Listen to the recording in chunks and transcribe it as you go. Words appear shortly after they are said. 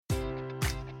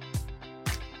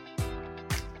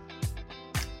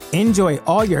Enjoy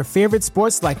all your favorite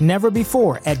sports like never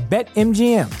before at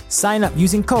BetMGM. Sign up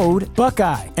using code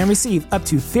Buckeye and receive up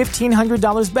to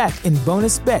 $1,500 back in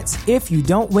bonus bets if you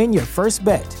don't win your first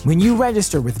bet. When you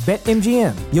register with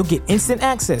BetMGM, you'll get instant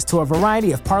access to a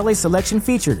variety of parlay selection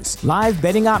features, live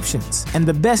betting options, and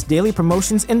the best daily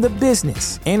promotions in the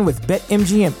business. And with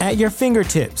BetMGM at your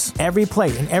fingertips, every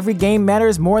play and every game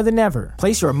matters more than ever.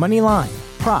 Place your money line,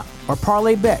 prop, or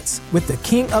parlay bets with the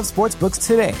king of sportsbooks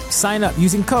today. Sign up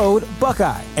using code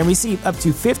Buckeye and receive up to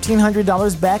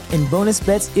 $1,500 back in bonus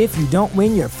bets if you don't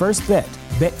win your first bet.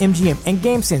 BetMGM and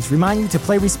GameSense remind you to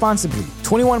play responsibly.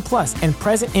 21 plus and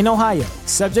present in Ohio,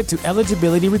 subject to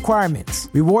eligibility requirements.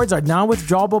 Rewards are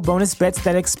non-withdrawable bonus bets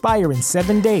that expire in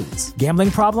 7 days. Gambling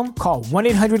problem? Call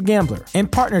 1-800-GAMBLER. In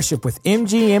partnership with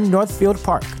MGM Northfield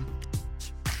Park.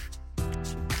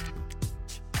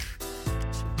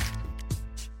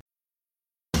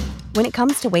 When it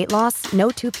comes to weight loss,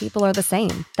 no two people are the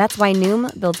same. That's why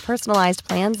Noom builds personalized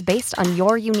plans based on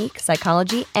your unique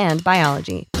psychology and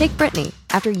biology. Take Brittany.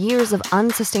 After years of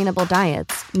unsustainable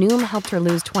diets, Noom helped her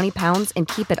lose 20 pounds and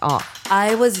keep it off.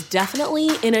 I was definitely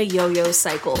in a yo-yo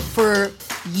cycle for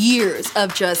years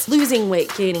of just losing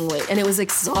weight, gaining weight, and it was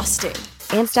exhausting.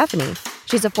 And Stephanie.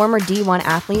 She's a former D1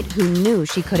 athlete who knew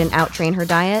she couldn't outtrain her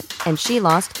diet, and she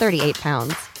lost 38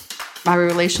 pounds. My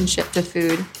relationship to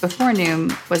food before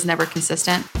Noom was never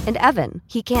consistent. And Evan,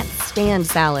 he can't stand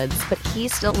salads, but he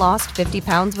still lost 50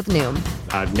 pounds with Noom.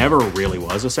 I never really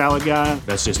was a salad guy.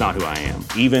 That's just not who I am.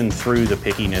 Even through the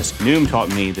pickiness, Noom taught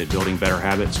me that building better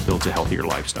habits builds a healthier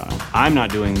lifestyle. I'm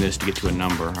not doing this to get to a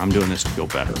number. I'm doing this to feel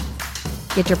better.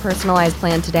 Get your personalized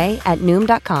plan today at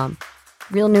Noom.com.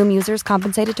 Real Noom users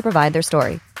compensated to provide their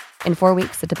story. In 4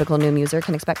 weeks, the typical Noom user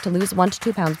can expect to lose 1 to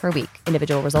 2 pounds per week.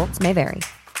 Individual results may vary.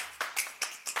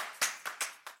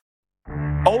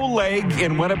 Oleg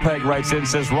in Winnipeg writes in,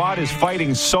 says, Rod is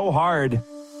fighting so hard.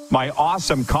 My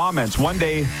awesome comments. One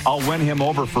day I'll win him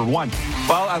over for one.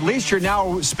 Well, at least you're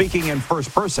now speaking in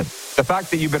first person. The fact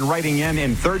that you've been writing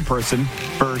in third person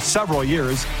for several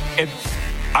years,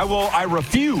 I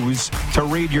refuse to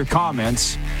read your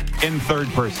comments in third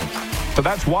person. So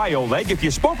that's why, Oleg, if you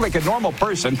spoke like a normal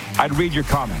person, I'd read your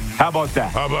comment. How about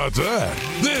that? How about that?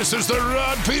 This is the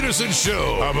Rod Peterson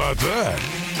Show. How about that?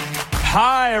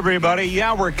 Hi, everybody.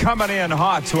 Yeah, we're coming in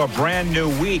hot to a brand new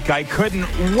week. I couldn't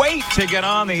wait to get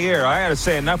on the air. I got to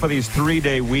say, enough of these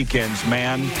 3-day weekends,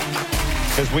 man,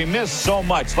 because we miss so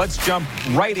much. Let's jump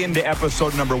right into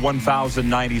episode number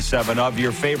 1097 of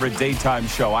your favorite daytime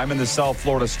show. I'm in the South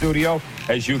Florida studio.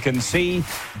 As you can see,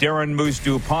 Darren Moose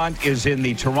DuPont is in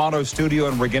the Toronto studio,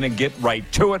 and we're going to get right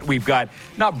to it. We've got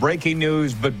not breaking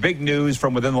news, but big news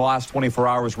from within the last 24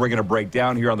 hours we're going to break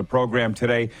down here on the program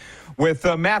today. With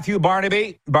Matthew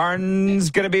Barnaby.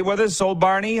 Barnes going to be with us, old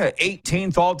Barney,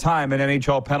 18th all-time in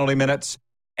NHL penalty minutes.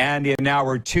 And in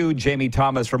hour 2, Jamie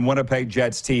Thomas from Winnipeg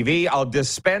Jets TV. I'll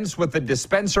dispense with the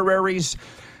dispensaries,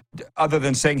 other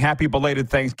than saying happy belated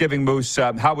Thanksgiving, Moose.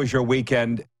 How was your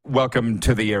weekend? Welcome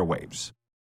to the airwaves.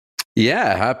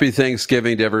 Yeah, happy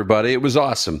Thanksgiving to everybody. It was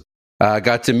awesome.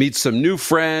 Got to meet some new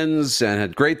friends and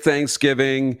had great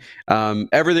Thanksgiving.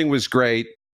 Everything was great.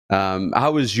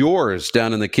 How was yours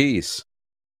down in the Keys?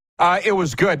 It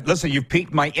was good. Listen, you've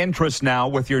piqued my interest now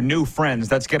with your new friends.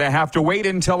 That's going to have to wait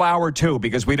until hour 2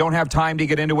 because we don't have time to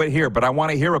get into it here, but I want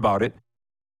to hear about it.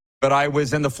 But I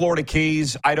was in the Florida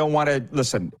Keys. I don't want to,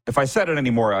 listen, if I said it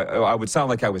anymore, I would sound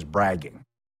like I was bragging,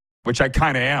 which I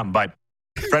kind of am, but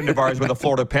a friend of ours with the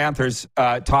Florida Panthers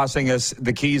tossing us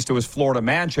the keys to his Florida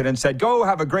mansion and said, go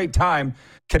have a great time,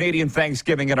 Canadian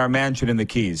Thanksgiving at our mansion in the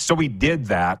Keys. So we did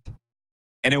that.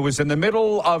 And it was in the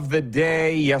middle of the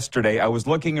day yesterday. I was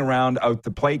looking around out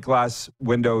the plate glass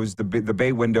windows, the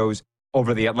bay windows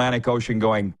over the Atlantic Ocean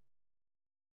going,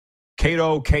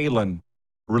 Cato Kalin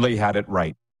really had it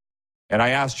right. And I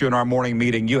asked you in our morning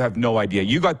meeting, you have no idea.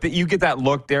 You get that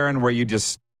look, Darren, where you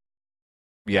just,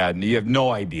 you have no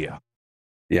idea.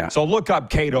 Yeah. So look up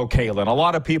Cato Kalin. A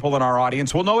lot of people in our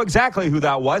audience will know exactly who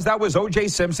that was. That was O.J.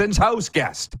 Simpson's house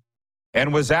guest,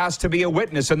 and was asked to be a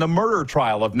witness in the murder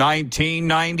trial of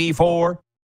 1994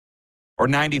 or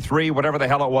 93, whatever the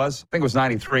hell it was. I think it was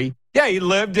 93. Yeah, he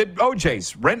lived at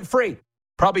OJ's rent-free.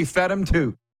 Probably fed him,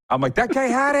 too. I'm like, that guy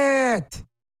had it.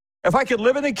 If I could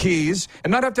live in the Keys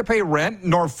and not have to pay rent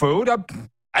nor food,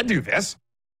 I'd do this.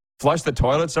 Flush the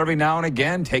toilets every now and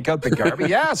again, take out the garbage.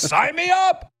 Yeah, sign me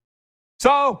up.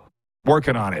 So,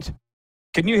 working on it.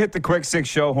 Can you hit the quick 6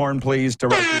 show horn, please,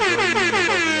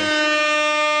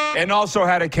 and also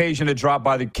had occasion to drop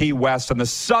by the Key West on the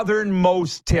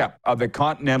southernmost tip of the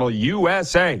continental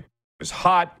USA. It was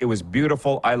hot. It was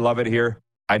beautiful. I love it here.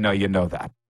 I know you know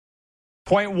that.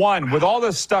 Point one, with all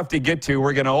this stuff to get to,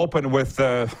 we're going to open with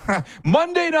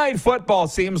Monday Night Football.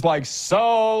 Seems like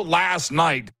so last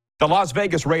night. The Las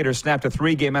Vegas Raiders snapped a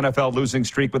 3-game NFL losing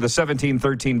streak with a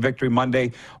 17-13 victory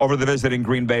Monday over the visiting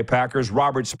Green Bay Packers.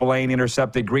 Robert Spillane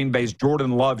intercepted Green Bay's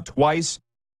Jordan Love twice.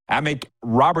 Amick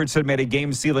Robertson made a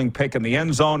game-sealing pick in the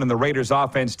end zone, and the Raiders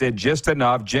offense did just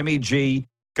enough. Jimmy G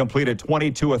completed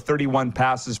 22 of 31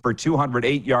 passes for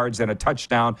 208 yards and a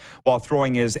touchdown while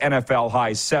throwing his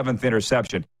NFL-high 7th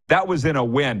interception. That was in a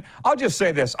win. I'll just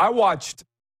say this. I watched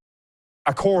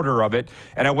a quarter of it,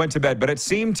 and I went to bed. But it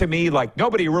seemed to me like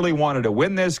nobody really wanted to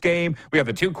win this game. We have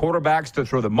the two quarterbacks to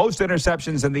throw the most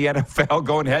interceptions in the NFL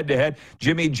going head-to-head,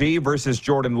 Jimmy G versus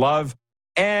Jordan Love.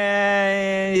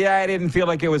 And, yeah, I didn't feel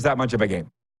like it was that much of a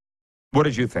game. What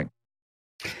did you think?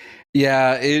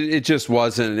 Yeah, it just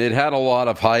wasn't. It had a lot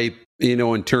of hype,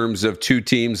 in terms of two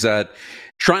teams that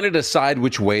trying to decide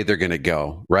which way they're going to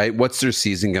go, right? What's their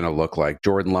season going to look like?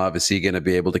 Jordan Love, is he going to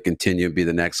be able to continue and be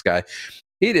the next guy?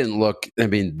 He didn't look,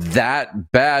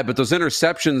 that bad, but those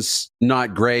interceptions,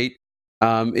 not great.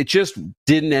 It just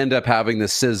didn't end up having the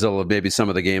sizzle of maybe some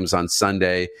of the games on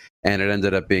Sunday, and it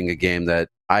ended up being a game that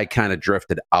I kind of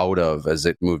drifted out of as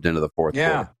it moved into the fourth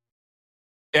quarter.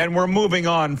 And we're moving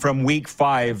on from Week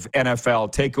 5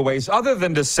 NFL takeaways. Other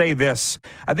than to say this,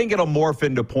 I think it'll morph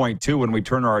into point 2 when we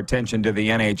turn our attention to the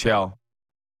NHL.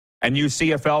 And you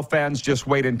CFL fans, just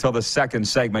wait until the second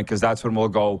segment, because that's when we'll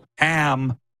go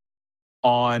ham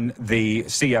on the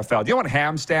CFL. Do you know what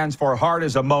ham stands for? Hard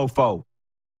as a mofo.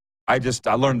 I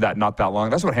learned that not that long.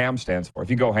 That's what ham stands for. If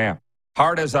you go ham.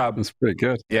 Hard as a... That's pretty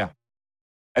good. Yeah.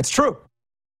 It's true.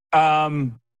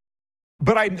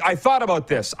 But I thought about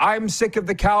this. I'm sick of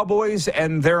the Cowboys,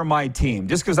 and they're my team,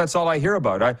 just because that's all I hear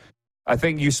about. I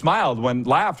think you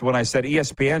laughed when I said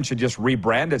ESPN should just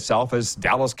rebrand itself as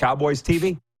Dallas Cowboys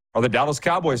TV or the Dallas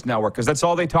Cowboys Network, because that's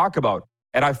all they talk about.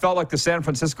 And I felt like the San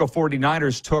Francisco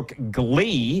 49ers took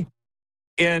glee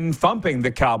in thumping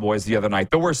the Cowboys the other night,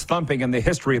 the worst thumping in the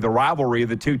history of the rivalry of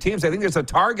the two teams. I think there's a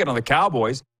target on the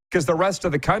Cowboys because the rest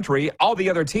of the country, all the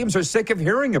other teams are sick of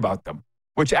hearing about them,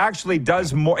 which actually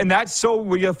does more. And that's so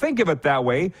when you think of it that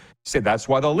way, say that's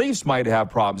why the Leafs might have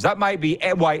problems. That might be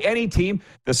why any team,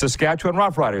 the Saskatchewan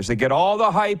Roughriders, they get all the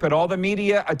hype and all the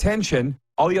media attention.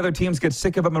 All the other teams get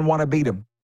sick of them and want to beat them.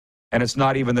 And it's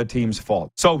not even the team's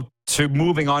fault. So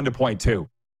moving on to point 2.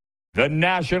 The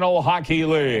National Hockey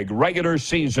League regular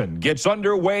season gets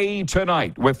underway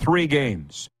tonight with 3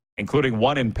 games, including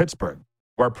one in Pittsburgh,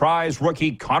 where prize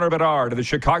rookie Connor Bedard of the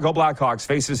Chicago Blackhawks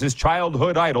faces his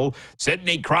childhood idol,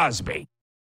 Sidney Crosby.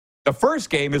 The first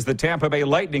game is the Tampa Bay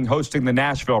Lightning hosting the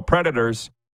Nashville Predators,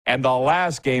 and the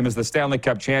last game is the Stanley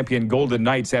Cup champion Golden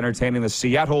Knights entertaining the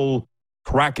Seattle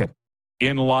Kraken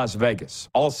in Las Vegas.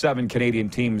 All 7 Canadian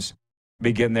teams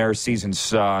begin their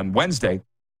seasons on Wednesday.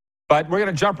 But we're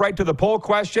going to jump right to the poll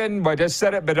question. I just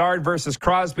said it, Bedard versus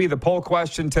Crosby. The poll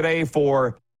question today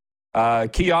for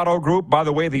Kia Auto Group. By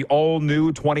the way, the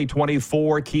all-new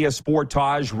 2024 Kia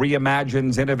Sportage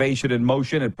reimagines innovation in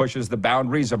motion. It pushes the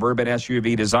boundaries of urban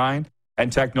SUV design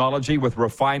and technology with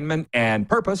refinement and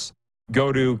purpose.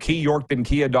 Go to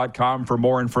KeyYorktonKia.com for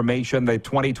more information. The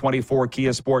 2024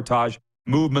 Kia Sportage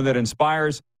movement that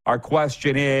inspires. Our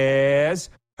question is,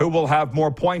 who will have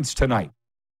more points tonight?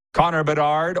 Connor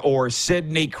Bedard or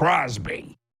Sidney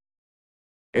Crosby?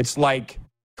 It's like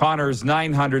Connor's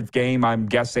 900th game, I'm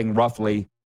guessing, roughly,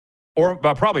 or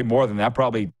probably more than that,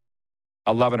 probably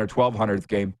 11 or 1200th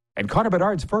game. And Connor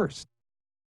Bedard's first.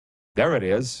 There it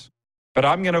is. But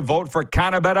I'm going to vote for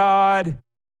Connor Bedard,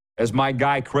 as my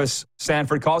guy Chris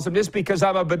Sanford calls him, just because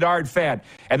I'm a Bedard fan.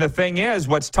 And the thing is,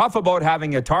 what's tough about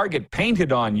having a target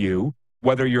painted on you,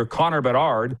 whether you're Connor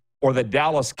Bedard or the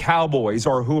Dallas Cowboys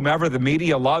or whomever the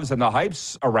media loves and the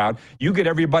hype's around, you get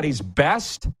everybody's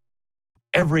best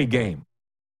every game.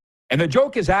 And the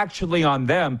joke is actually on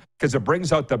them because it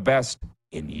brings out the best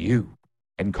in you.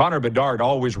 And Connor Bedard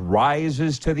always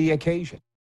rises to the occasion.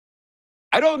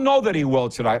 I don't know that he will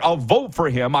tonight. I'll vote for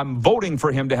him. I'm voting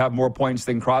for him to have more points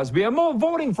than Crosby. I'm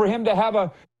voting for him to have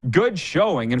a good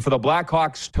showing and for the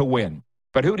Blackhawks to win.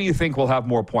 But who do you think will have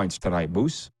more points tonight,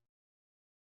 Moose?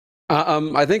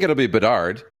 I think it'll be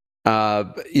Bedard.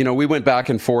 We went back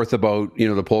and forth about,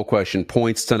 the poll question,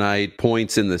 points tonight,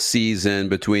 points in the season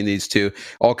between these two,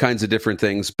 all kinds of different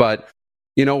things. But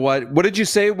you know what? What did you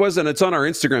say it was? And it's on our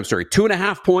Instagram story.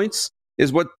 2.5 points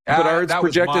is what Bedard's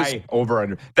projected.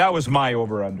 That was my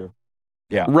over-under.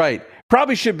 Yeah. Right.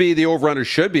 Probably should be, the over-under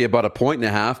should be about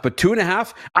 1.5, but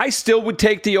 2.5, I still would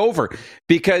take the over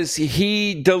because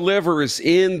he delivers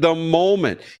in the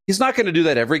moment. He's not going to do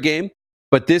that every game,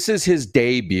 but this is his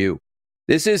debut.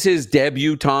 This is his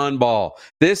debutante ball.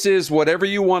 This is whatever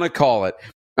you want to call it.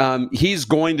 He's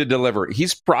going to deliver.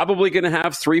 He's probably going to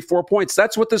have 3-4 points.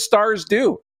 That's what the Stars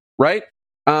do, right?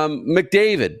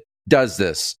 McDavid does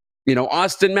this.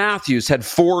 Austin Matthews had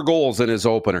 4 goals in his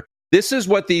opener. This is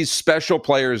what these special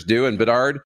players do. And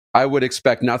Bedard, I would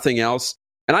expect nothing else.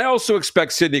 And I also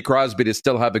expect Sidney Crosby to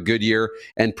still have a good year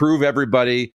and prove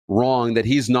everybody wrong that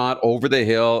he's not over the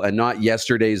hill and not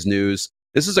yesterday's news.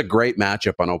 This is a great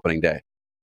matchup on opening day.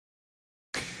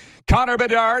 Connor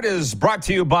Bedard is brought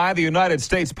to you by the United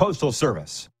States Postal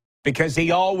Service because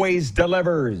he always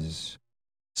delivers.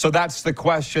 So that's the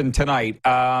question tonight.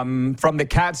 From the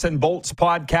Cats and Bolts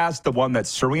podcast, the one that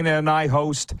Serena and I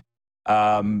host,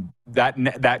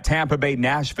 that Tampa Bay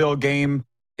Nashville game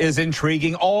is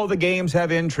intriguing. All the games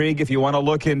have intrigue if you want to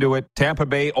look into it. Tampa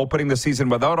Bay opening the season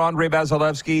without Andrei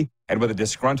Vasilevsky and with a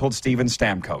disgruntled Steven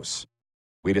Stamkos.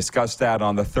 We discussed that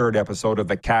on the 3rd episode of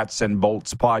the Cats and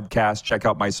Bolts podcast. Check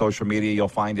out my social media. You'll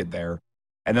find it there.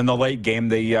 And then the late game,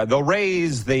 they'll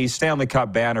raise the Stanley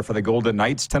Cup banner for the Golden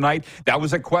Knights tonight. That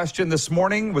was a question this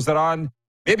morning. Was it on?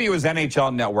 Maybe it was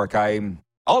NHL Network.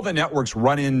 All the networks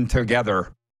run in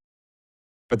together.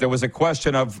 But there was a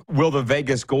question of, will the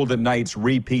Vegas Golden Knights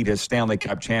repeat as Stanley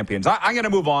Cup champions? I'm going to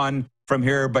move on from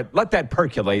here, but let that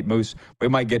percolate, Moose. We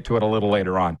might get to it a little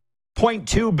later on. Point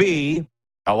 2B,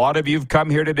 a lot of you have come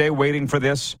here today waiting for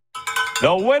this.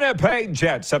 The Winnipeg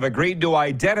Jets have agreed to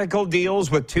identical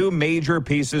deals with 2 major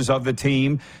pieces of the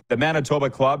team. The Manitoba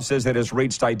club says it has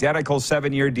reached identical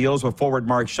 7-year deals with forward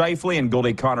Mark Scheifele and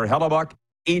goalie Connor Hellebuyck,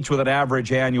 each with an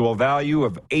average annual value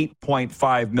of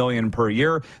 $8.5 million per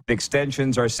year. The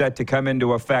extensions are set to come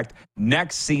into effect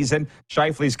next season.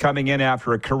 Scheifele's coming in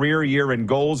after a career year in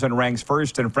goals and ranks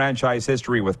first in franchise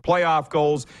history with playoff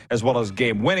goals as well as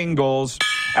game-winning goals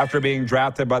after being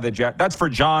drafted by the Jets. That's for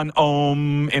John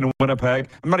Ohm in Winnipeg.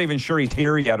 I'm not even sure he's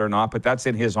here yet or not, but that's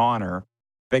in his honor.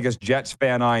 Biggest Jets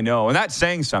fan I know, and that's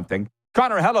saying something.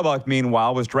 Connor Hellebuyck,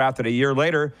 meanwhile, was drafted a year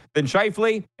later than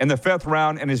Scheifele in the 5th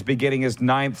round and is beginning his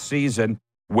 9th season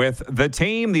with the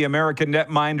team. The American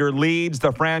netminder leads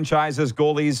the franchise's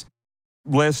goalies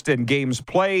list in games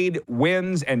played,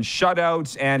 wins, and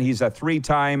shutouts, and he's a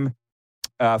 3-time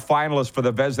finalist for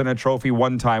the Vezina Trophy,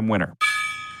 1-time winner.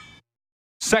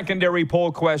 Secondary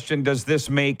poll question, does this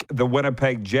make the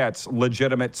Winnipeg Jets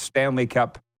legitimate Stanley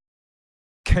Cup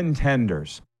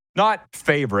contenders? Not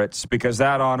favorites, because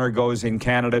that honor goes in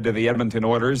Canada to the Edmonton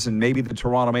Oilers and maybe the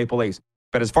Toronto Maple Leafs.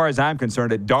 But as far as I'm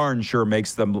concerned, it darn sure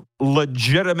makes them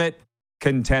legitimate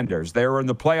contenders. They were in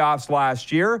the playoffs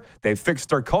last year. They fixed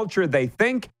their culture, they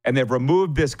think, and they've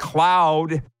removed this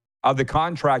cloud of the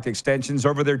contract extensions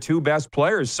over their 2 best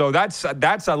players. So that's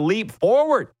a leap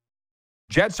forward.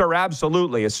 Jets are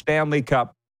absolutely a Stanley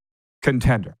Cup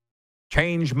contender.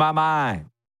 Change my mind.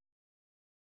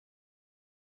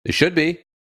 They should be.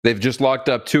 They've just locked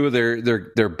up 2 of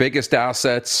their biggest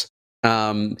assets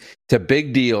to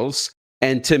big deals.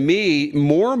 And to me,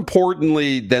 more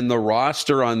importantly than the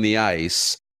roster on the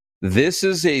ice, this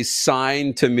is a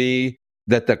sign to me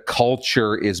that the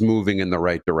culture is moving in the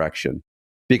right direction.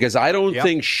 Because I don't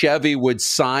think Chevy would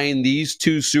sign these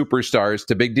 2 superstars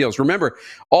to big deals. Remember,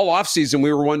 all offseason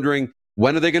we were wondering,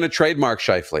 when are they going to trade Mark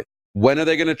Scheifele? When are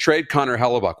they going to trade Connor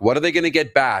Hellebuyck? What are they going to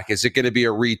get back? Is it going to be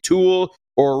a retool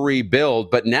or a rebuild?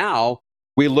 But now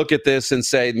we look at this and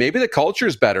say, maybe the culture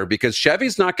is better because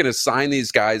Chevy's not going to sign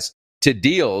these guys to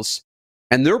deals,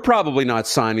 and they're probably not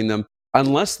signing them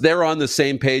unless they're on the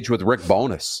same page with Rick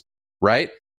Bowness, right?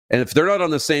 And if they're not on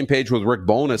the same page with Rick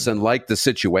Bowness and like the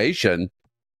situation,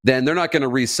 then they're not going to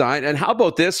re-sign. And how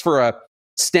about this for a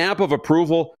stamp of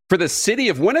approval for the city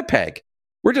of Winnipeg?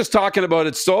 We're just talking about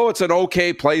it, so it's an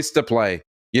okay place to play,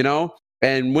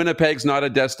 And Winnipeg's not a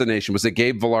destination. Was it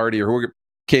Gabe Velarde or who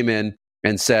came in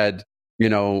and said,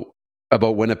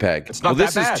 about Winnipeg? It's not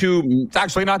that bad. It's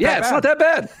actually not that bad. Yeah, it's not that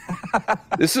bad.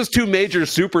 This is 2 major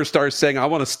superstars saying, I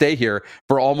want to stay here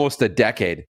for almost a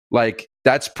decade. Like,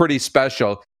 that's pretty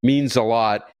special, means a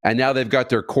lot. And now they've got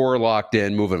their core locked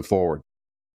in moving forward.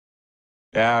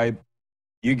 Yeah,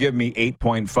 you give me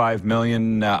 $8.5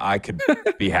 million, I could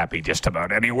be happy just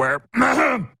about anywhere.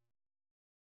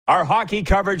 Our hockey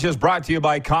coverage is brought to you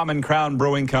by Common Crown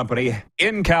Brewing Company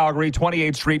in Calgary,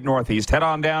 28th Street Northeast. Head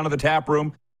on down to the tap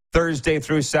room Thursday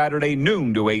through Saturday,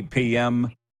 noon to 8 p.m.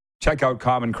 Check out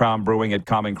Common Crown Brewing at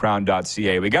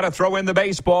commoncrown.ca. We got to throw in the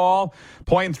baseball.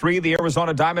 Point 3, the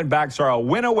Arizona Diamondbacks are a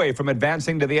win away from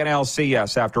advancing to the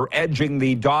NLCS after edging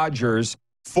the Dodgers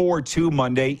 4-2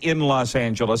 Monday in Los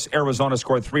Angeles. Arizona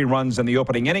scored 3 runs in the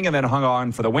opening inning and then hung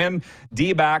on for the win.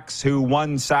 D-backs, who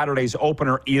won Saturday's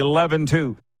opener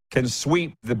 11-2, can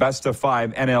sweep the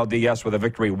best-of-5 NLDS with a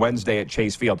victory Wednesday at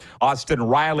Chase Field. Austin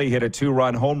Riley hit a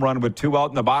 2-run home run with 2 out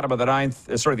in the bottom of the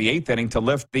 8th inning to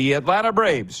lift the Atlanta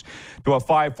Braves to a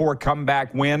 5-4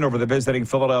 comeback win over the visiting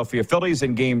Philadelphia Phillies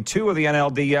in Game 2 of the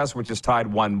NLDS, which is tied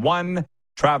 1-1.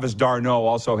 Travis d'Arnaud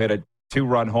also hit a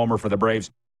 2-run homer for the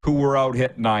Braves, who were out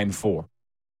hit 9-4.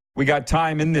 We got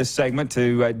time in this segment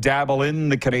to dabble in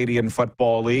the Canadian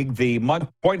Football League. The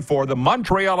point for the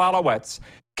Montreal Alouettes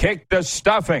kicked the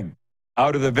stuffing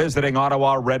out of the visiting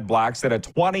Ottawa Red Blacks at a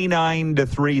 29-3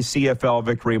 CFL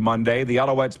victory Monday. The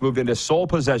Alouettes moved into sole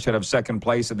possession of second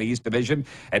place in the East Division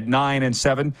at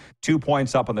 9-7, 2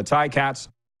 points up on the Ticats.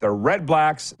 The Red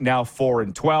Blacks, now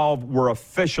 4-12, were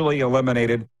officially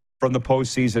eliminated from the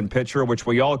postseason picture, which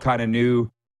we all kind of knew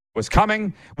was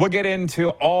coming. We'll get into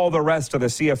all the rest of the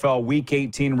CFL Week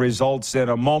 18 results in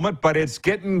a moment, but it's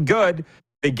getting good.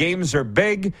 The games are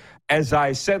big. As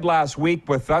I said last week,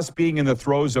 with us being in the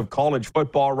throes of college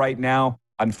football right now,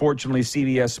 unfortunately,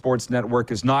 CBS Sports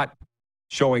Network is not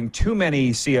showing too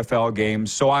many CFL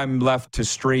games, so I'm left to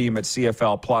stream at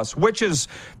CFL Plus, which is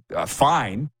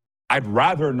fine. I'd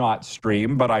rather not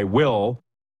stream, but I will.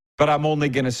 But I'm only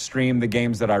going to stream the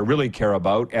games that I really care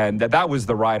about. And that was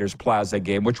the Riders Plaza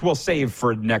game, which we'll save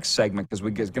for next segment because we're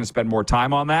going to spend more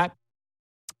time on that.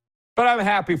 But I'm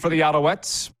happy for the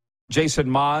Alouettes. Jason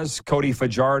Maas, Cody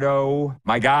Fajardo,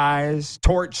 my guys,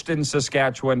 torched in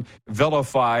Saskatchewan,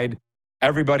 vilified.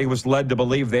 Everybody was led to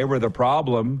believe they were the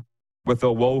problem with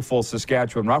the woeful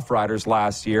Saskatchewan Roughriders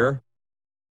last year.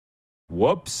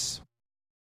 Whoops.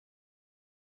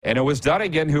 And it was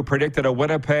Dunnigan who predicted a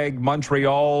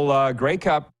Winnipeg-Montreal Grey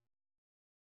Cup.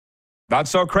 Not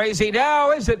so crazy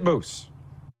now, is it, Moose?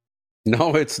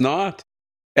 No, it's not.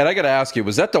 And I got to ask you,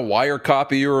 was that the Wire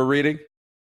copy you were reading?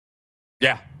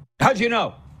 Yeah. How'd you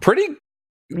know?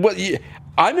 Well,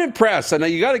 I'm impressed. I know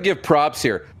you got to give props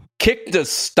here. Kicked the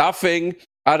stuffing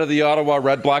out of the Ottawa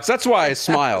Red Blacks. That's why I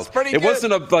smiled. It good.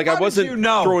 Wasn't I wasn't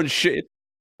throwing shit.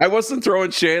 I wasn't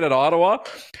throwing shade at Ottawa,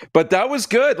 but that was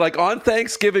good. Like on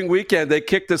Thanksgiving weekend, they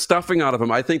kicked the stuffing out of him.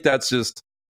 I think that's just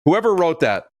whoever wrote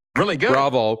that. Really good.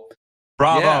 Bravo.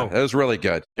 Yeah, it was really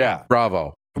good. Yeah.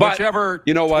 Bravo. But whichever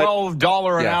you know what?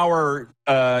 $12 an hour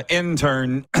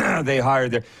intern they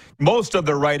hired there. Most of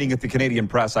the writing at the Canadian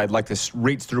Press, I'd like to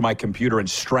reach through my computer and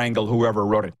strangle whoever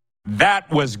wrote it. That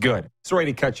was good. Sorry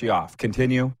to cut you off.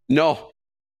 Continue. No,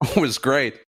 it was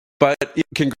great. But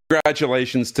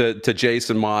congratulations to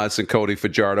Jason Maas and Cody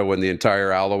Fajardo and the entire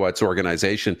Alouettes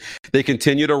organization. They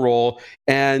continue to roll,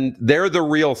 and they're the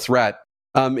real threat.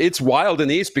 It's wild in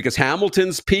the East because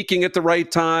Hamilton's peaking at the right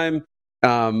time.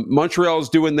 Montreal's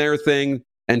doing their thing.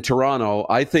 And Toronto,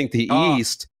 I think the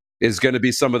East is going to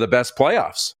be some of the best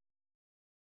playoffs.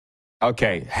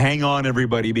 Okay, hang on,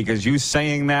 everybody, because you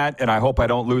saying that, and I hope I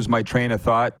don't lose my train of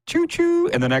thought, choo-choo,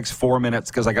 in the next 4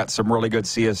 minutes, because I got some really good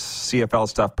CFL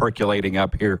stuff percolating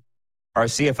up here. Our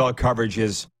CFL coverage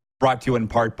is brought to you in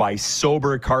part by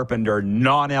Sober Carpenter,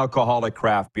 non-alcoholic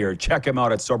craft beer. Check them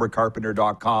out at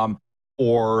sobercarpenter.com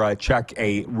or check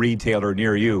a retailer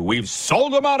near you. We've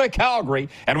sold them out of Calgary,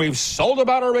 and we've sold them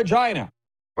out of Regina.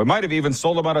 We might have even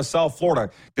sold them out of South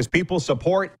Florida because people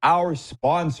support our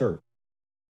sponsor.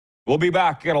 We'll be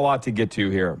back. Got a lot to get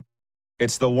to here.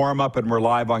 It's the warm-up, and we're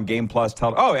live on Game Plus.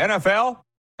 NFL?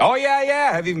 Oh,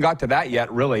 yeah. Haven't even got to that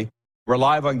yet, really. We're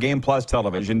live on Game Plus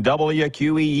Television,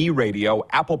 WQEE Radio,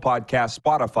 Apple Podcasts,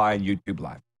 Spotify, and YouTube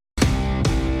Live.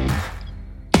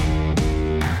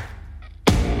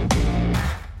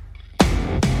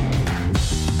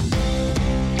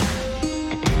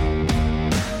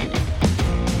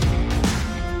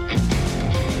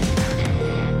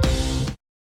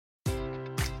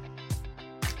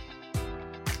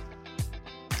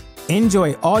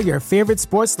 Enjoy all your favorite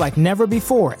sports like never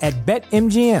before at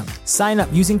BetMGM. Sign up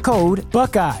using code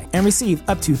Buckeye and receive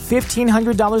up to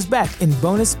 $1,500 back in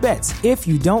bonus bets if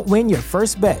you don't win your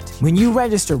first bet. When you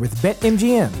register with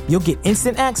BetMGM, you'll get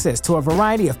instant access to a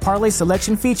variety of parlay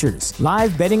selection features,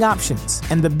 live betting options,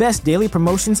 and the best daily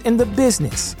promotions in the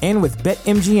business. And with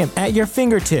BetMGM at your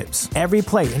fingertips, every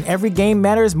play and every game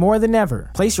matters more than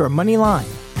ever. Place your money line,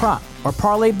 prop, or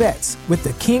parlay bets with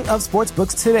the king of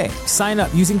sportsbooks today. Sign up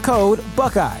using code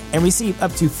Buckeye and receive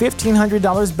up to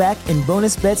 $1,500 back in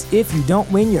bonus bets if you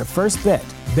don't win your first bet.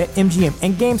 BetMGM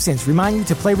and GameSense remind you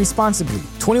to play responsibly.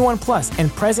 21 plus and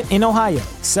present in Ohio,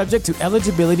 subject to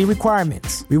eligibility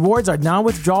requirements. Rewards are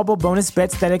non-withdrawable bonus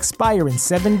bets that expire in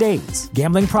 7 days.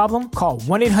 Gambling problem? Call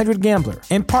 1-800-GAMBLER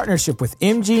in partnership with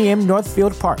MGM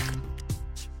Northfield Park.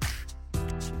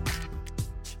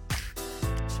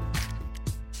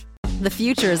 The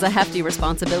future is a hefty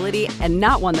responsibility and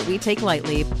not one that we take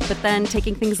lightly, but then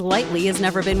taking things lightly has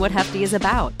never been what Hefty is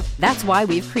about. That's why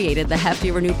we've created the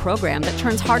Hefty Renew program that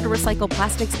turns hard-to-recycle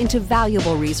plastics into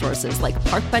valuable resources like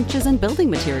park benches and building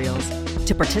materials.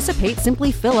 To participate,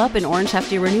 simply fill up an orange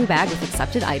Hefty Renew bag with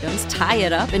accepted items, tie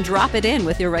it up, and drop it in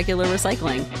with your regular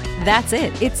recycling. That's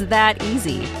it. It's that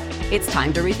easy. It's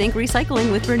time to rethink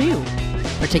recycling with Renew.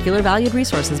 Particular valued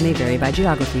resources may vary by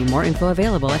geography. More info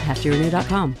available at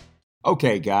heftyrenew.com.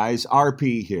 Okay, guys,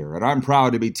 RP here, and I'm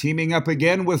proud to be teaming up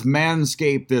again with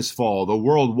Manscaped this fall, the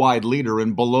worldwide leader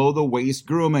in below-the-waist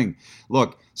grooming.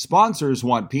 Look, sponsors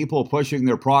want people pushing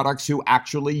their products who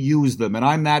actually use them, and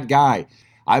I'm that guy.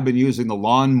 I've been using the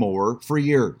lawnmower for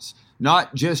years.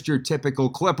 Not just your typical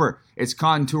clipper. Its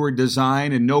contoured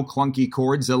design and no clunky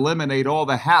cords eliminate all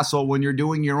the hassle when you're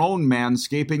doing your own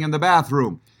manscaping in the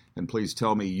bathroom. And please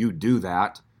tell me you do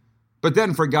that. But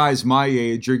then for guys my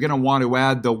age, you're going to want to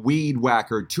add the Weed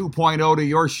Whacker 2.0 to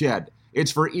your shed.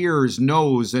 It's for ears,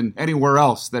 nose, and anywhere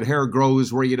else that hair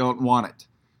grows where you don't want it.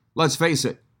 Let's face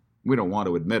it, we don't want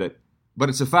to admit it, but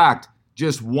it's a fact.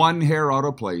 Just one hair out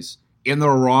of place, in the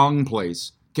wrong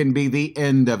place, can be the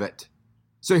end of it.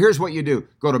 So here's what you do.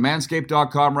 Go to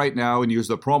manscaped.com right now and use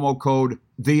the promo code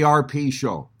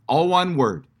TheRPShow. All one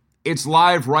word. It's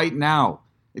live right now.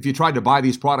 If you tried to buy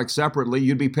these products separately,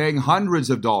 you'd be paying hundreds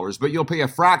of dollars, but you'll pay a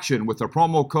fraction with the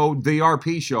promo code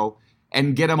TheRPShow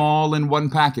and get them all in one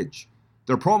package.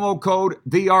 The promo code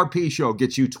TheRPShow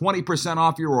gets you 20%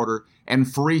 off your order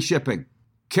and free shipping.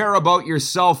 Care about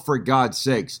yourself, for God's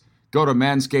sakes. Go to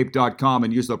manscaped.com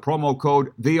and use the promo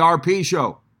code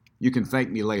TheRPShow. You can thank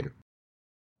me later.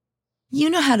 You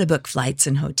know how to book flights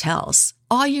and hotels.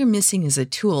 All you're missing is a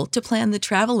tool to plan the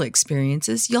travel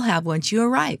experiences you'll have once you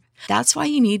arrive. That's why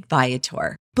you need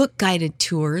Viator. Book guided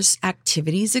tours,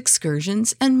 activities,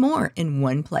 excursions, and more in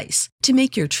one place to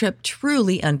make your trip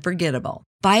truly unforgettable.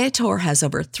 Viator has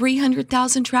over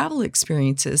 300,000 travel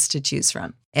experiences to choose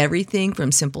from. Everything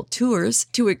from simple tours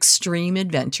to extreme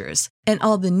adventures and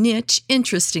all the niche,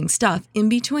 interesting stuff in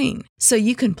between. So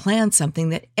you can plan something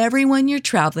that everyone you're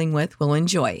traveling with will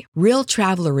enjoy. Real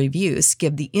traveler reviews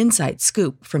give the inside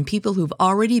scoop from people who've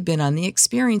already been on the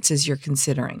experiences you're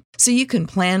considering. So you can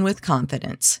plan with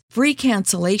confidence. Free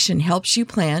cancellation helps you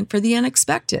plan for the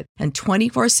unexpected. And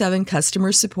 24/7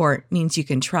 customer support means you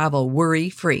can travel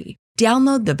worry-free.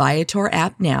 Download the Viator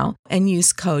app now and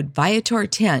use code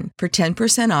Viator10 for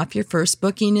 10% off your first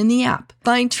booking in the app.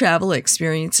 Find travel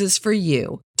experiences for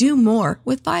you. Do more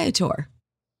with Viator.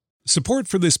 Support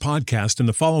for this podcast and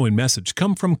the following message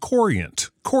come from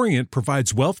Corient. Corient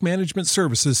provides wealth management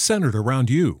services centered around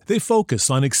you. They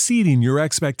focus on exceeding your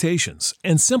expectations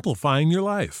and simplifying your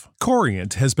life.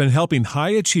 Corient has been helping high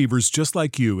achievers just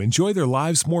like you enjoy their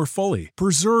lives more fully,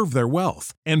 preserve their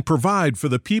wealth, and provide for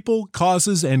the people,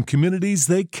 causes, and communities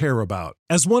they care about.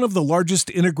 As one of the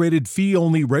largest integrated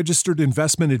fee-only registered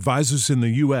investment advisors in the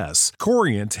U.S.,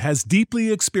 Corient has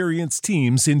deeply experienced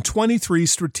teams in 23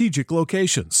 strategic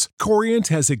locations. Corient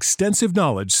has extensive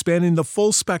knowledge spanning the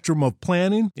full spectrum of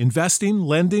planning, investing,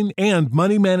 lending, and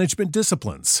money management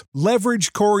disciplines.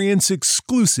 Leverage Corient's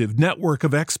exclusive network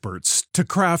of experts to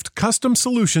craft custom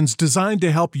solutions designed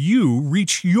to help you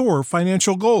reach your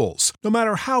financial goals, no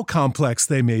matter how complex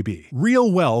they may be.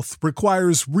 Real wealth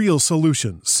requires real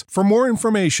solutions. For more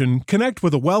information, connect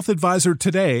with a wealth advisor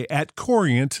today at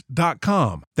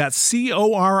Corient.com. That's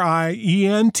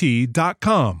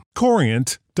Corient.com.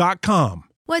 Corient.com.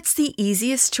 What's the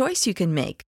easiest choice you can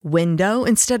make? Window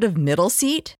instead of middle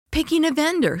seat? Picking a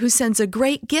vendor who sends a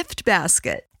great gift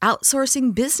basket?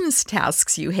 Outsourcing business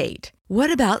tasks you hate? What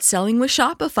about selling with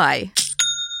Shopify?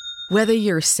 Whether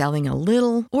you're selling a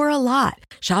little or a lot,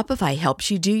 Shopify helps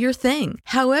you do your thing,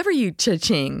 however you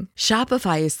cha-ching.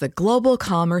 Shopify is the global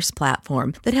commerce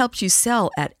platform that helps you sell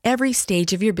at every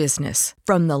stage of your business.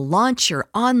 From the launch your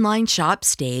online shop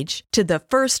stage to the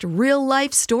first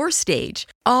real-life store stage,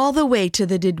 all the way to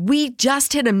the did we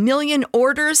just hit 1 million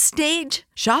orders stage.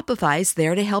 Shopify's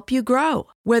there to help you grow.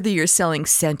 Whether you're selling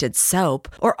scented soap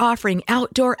or offering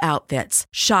outdoor outfits,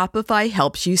 Shopify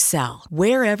helps you sell.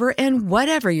 Wherever and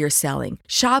whatever you're selling,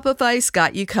 Shopify's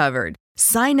got you covered.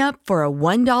 Sign up for a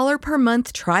 $1 per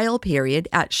month trial period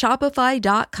at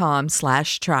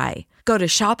shopify.com/try. Go to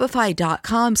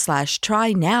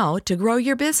shopify.com/try now to grow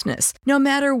your business, no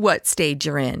matter what stage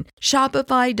you're in.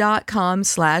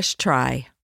 Shopify.com/try.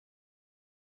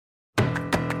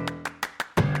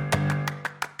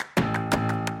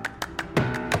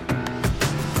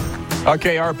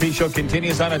 Okay, RP Show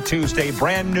continues on a Tuesday.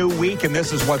 Brand new week, and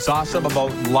this is what's awesome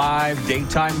about live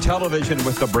daytime television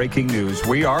with the breaking news.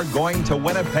 We are going to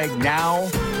Winnipeg now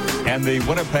and the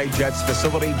Winnipeg Jets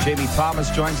facility. Jamie Thomas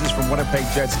joins us from Winnipeg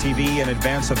Jets TV in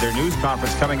advance of their news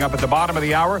conference coming up at the bottom of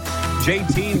the hour.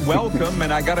 JT, welcome.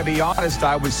 And I got to be honest,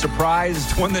 I was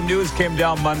surprised when the news came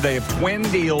down Monday of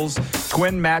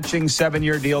twin matching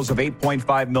 7-year deals of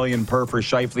 $8.5 million per for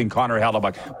Scheifele and Connor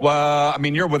Hellebuyck. Well, I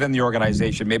mean, you're within the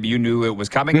organization. Maybe you knew it was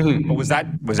coming. But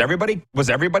was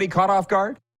everybody caught off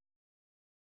guard?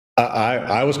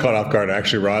 I was caught off guard,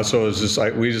 actually, Ross. So it was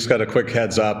just we just got a quick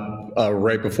heads up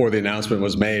right before the announcement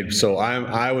was made. So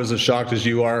I was as shocked as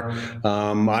you are.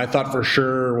 I thought for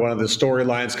sure one of the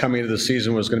storylines coming into the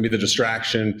season was going to be the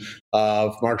distraction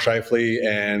of Mark Scheifele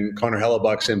and Connor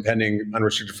Hellebuyck's impending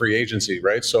unrestricted free agency,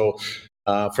 right? So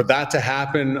for that to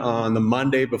happen on the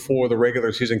Monday before the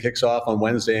regular season kicks off on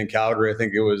Wednesday in Calgary, I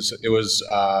think it was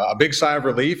a big sigh of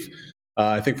relief.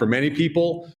 I think for many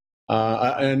people.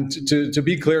 And to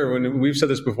be clear, when we've said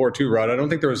this before too, Rod, I don't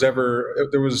think it wasn't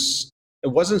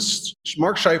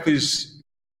Mark Scheifele's,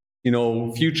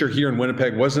 future here in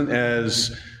Winnipeg wasn't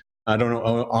as,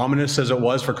 ominous as it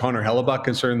was for Connor Hellebuyck,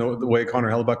 considering the way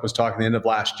Connor Hellebuyck was talking at the end of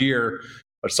last year.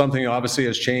 But something obviously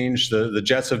has changed. The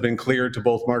Jets have been cleared to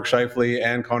both Mark Scheifele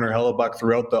and Connor Hellebuyck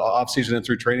throughout the offseason and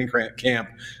through training camp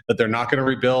that they're not going to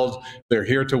rebuild. They're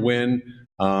here to win.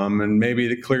 And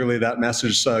maybe clearly that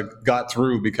message got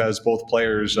through because both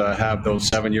players have those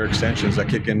 7-year extensions that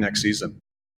kick in next season.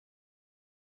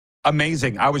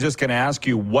 Amazing. I was just going to ask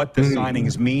you what the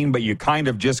signings mean, but you kind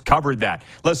of just covered that.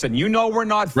 Listen, we're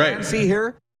not fancy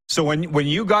here. So when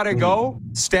you got to go,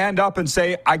 stand up and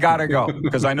say, I got to go,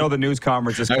 because I know the news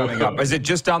conference is coming up. Is it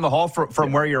just down the hall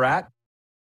from where you're at?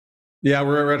 Yeah,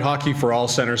 we're at Hockey for All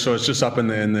Center, so it's just up in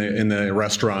the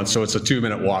restaurant. So it's a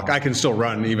 2-minute walk. I can still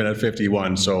run even at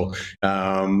 51. So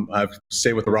I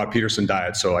stay with the Rod Peterson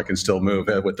diet, so I can still move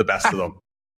with the best of them.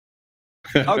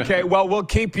 Okay, well, we'll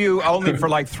keep you only for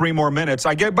like 3 more minutes.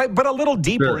 I get, but a little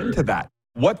deeper into that.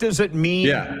 What does it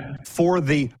mean for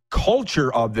the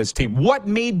culture of this team? What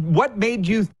do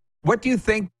you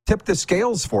think tipped the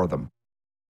scales for them?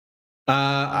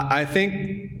 I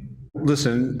think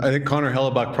Connor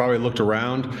Hellebuyck probably looked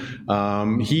around.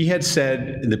 He had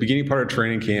said in the beginning part of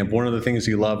training camp, one of the things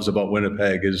he loves about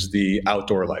Winnipeg is the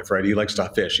outdoor life, right? He likes to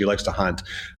fish. He likes to hunt.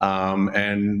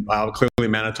 And clearly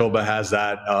Manitoba has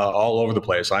that all over the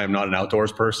place. I am not an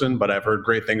outdoors person, but I've heard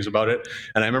great things about it.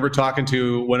 And I remember talking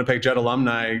to Winnipeg Jet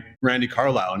alumni, Randy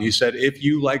Carlisle, and he said, if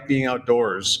you like being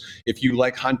outdoors, if you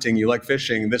like hunting, you like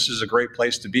fishing, this is a great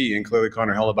place to be. And clearly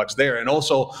Connor Hellebuyck's there. And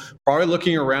also probably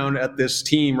looking around at this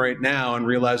team right now and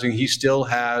realizing he still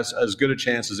has as good a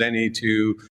chance as any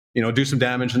to do some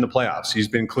damage in the playoffs. He's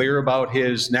been clear about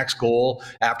his next goal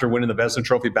after winning the Vezina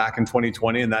Trophy back in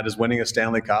 2020, and that is winning a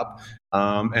Stanley Cup.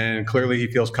 And clearly he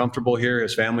feels comfortable here.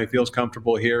 His family feels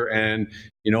comfortable here. And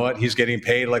you know what? He's getting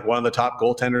paid like one of the top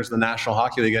goaltenders in the National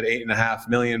Hockey League at $8.5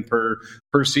 million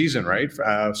per season, right?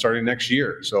 Starting next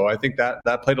year. So I think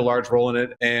that played a large role in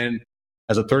it. And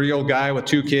as a 30-year-old guy with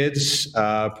 2 kids,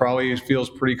 probably feels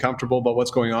pretty comfortable about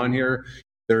what's going on here.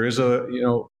 There is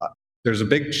there's a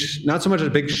big, not so much a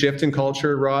big shift in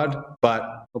culture, Rod,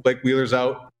 but Blake Wheeler's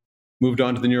out, moved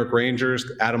on to the New York Rangers.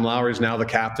 Adam Lowry is now the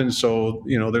captain. So,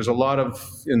 there's a lot of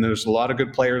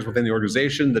good players within the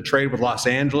organization. The trade with Los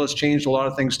Angeles changed a lot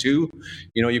of things too.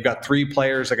 You've got 3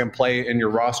 players that can play in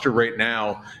your roster right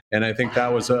now. And I think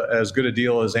that was as good a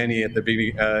deal as any at the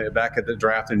beginning, back at the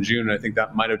draft in June. I think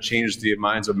that might have changed the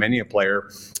minds of many a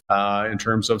player in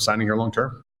terms of signing here long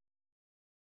term.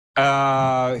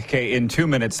 Okay, in 2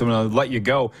 minutes, I'm going to let you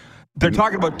go. They're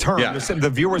talking about terms. Yeah. The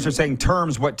viewers are saying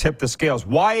terms, what tipped the scales.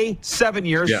 Why 7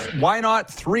 years? Yeah. Why not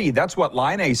 3? That's what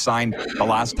Laine signed the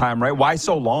last time, right? Why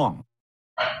so long?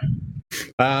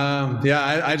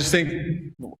 I just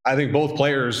think both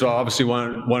players obviously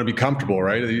want to be comfortable,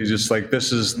 right? You just like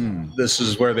this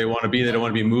is where they want to be. They don't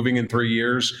want to be moving in 3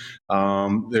 years.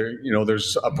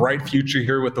 There's a bright future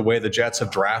here with the way the Jets have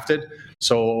drafted.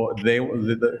 So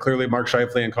clearly Mark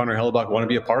Scheifele and Connor Hellebuyck want to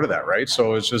be a part of that, right?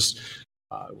 So it's just.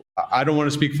 I don't want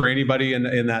to speak for anybody in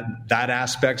that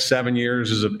aspect. 7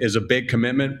 years is a big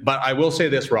commitment, but I will say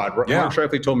this, Rod. Yeah. Mark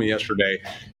Scheifele told me yesterday,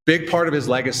 big part of his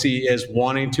legacy is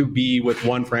wanting to be with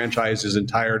one franchise his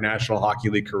entire National Hockey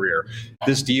League career.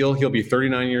 This deal, he'll be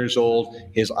 39 years old.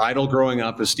 His idol growing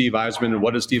up is Steve Yzerman. And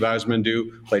what does Steve Yzerman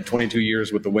do? Played 22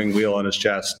 years with the wing wheel on his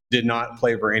chest. Did not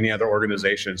play for any other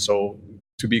organization. So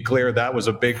to be clear, that was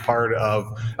a big part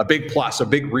of a big plus, a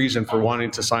big reason for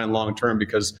wanting to sign long-term,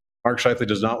 because Mark Scheifele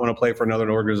does not want to play for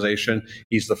another organization.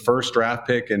 He's the first draft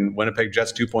pick in Winnipeg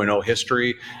Jets 2.0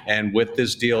 history. And with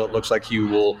this deal, it looks like he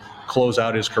will close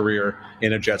out his career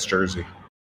in a Jets jersey.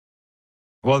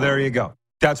 Well, there you go.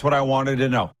 That's what I wanted to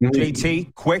know.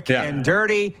 JT, quick and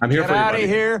dirty. I'm here Get for you, out of buddy.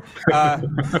 here.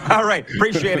 All right.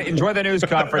 Appreciate it. Enjoy the news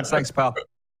conference. Thanks, pal.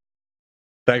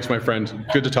 Thanks, my friend.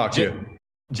 Good to talk to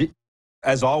you.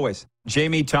 As always,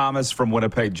 Jamie Thomas from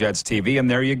Winnipeg Jets TV. And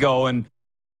there you go. And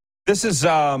this is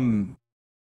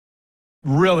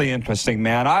really interesting,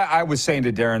 man. I was saying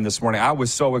to Darren this morning, I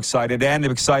was so excited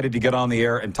to get on the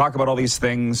air and talk about all these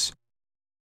things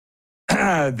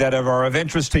that are of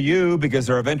interest to you because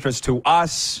they're of interest to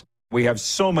us. We have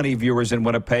so many viewers in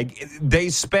Winnipeg.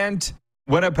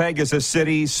 Winnipeg as a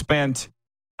city spent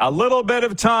a little bit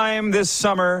of time this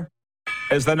summer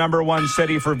as the number one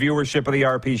city for viewership of the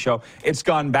RP show. It's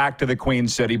gone back to the Queen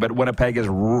City, but Winnipeg is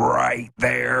right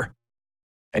there.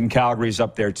 And Calgary's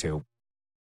up there too.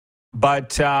 But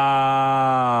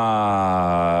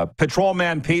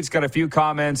Patrolman Pete's got a few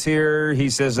comments here. He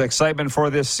says excitement for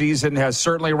this season has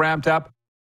certainly ramped up,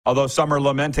 although some are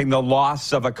lamenting the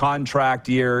loss of a contract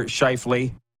year,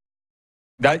 Scheifele.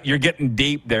 That you're getting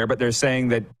deep there, but they're saying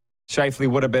that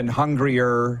Scheifele would have been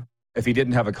hungrier if he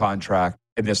didn't have a contract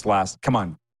in this last. Come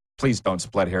on, please don't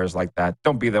split hairs like that.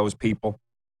 Don't be those people.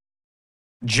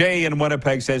 Jay in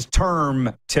Winnipeg says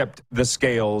term tipped the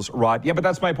scales, Rod. Yeah, but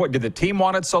that's my point. Did the team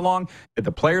want it so long? Did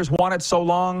the players want it so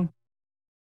long?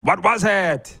 What was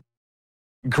it?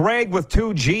 Greg with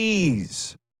 2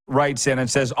 G's writes in and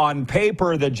says, on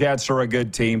paper, the Jets are a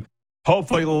good team.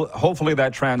 Hopefully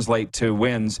that translates to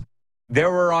wins. They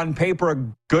were on paper a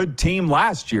good team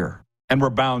last year and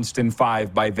were bounced in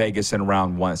 5 by Vegas in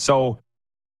round 1. So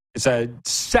it's a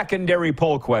secondary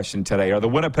poll question today. Are the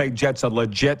Winnipeg Jets a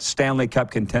legit Stanley Cup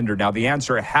contender? Now, the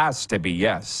answer has to be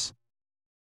yes.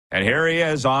 And here he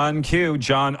is on cue.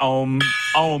 John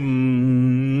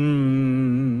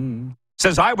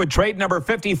says, I would trade number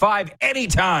 55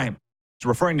 anytime. He's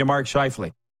referring to Mark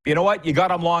Scheifele. You know what? You got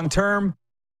him long term.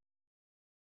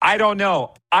 I don't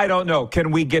know.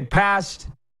 Can we get past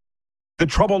the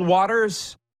troubled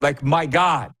waters? Like, my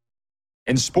God.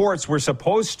 In sports, we're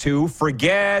supposed to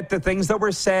forget the things that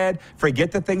were said,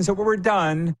 forget the things that were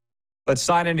done. Let's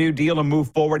sign a new deal and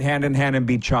move forward hand in hand and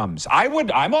be chums.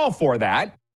 I'm all for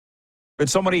that. But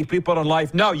so many people in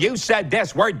life, no, you said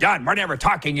this, we're done. We're never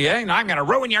talking again. I'm going to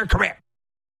ruin your career.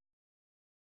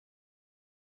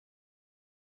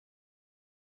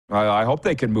 I hope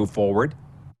they can move forward.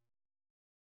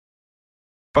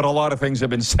 But a lot of things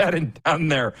have been said and done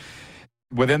there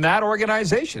within that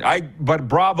organization. But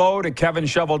bravo to Kevin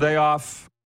Shoveldayoff,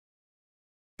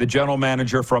 the general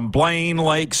manager from Blaine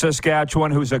Lake,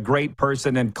 Saskatchewan, who's a great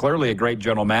person and clearly a great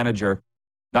general manager.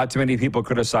 Not too many people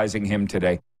criticizing him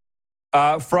today.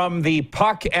 From the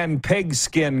Puck and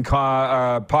Pigskin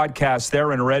podcast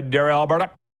there in Red Deer,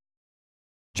 Alberta,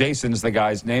 Jason's the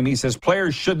guy's name. He says,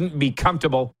 players shouldn't be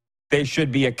comfortable. They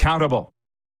should be accountable.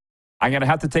 I'm going to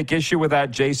have to take issue with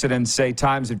that, Jason, and say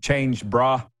times have changed,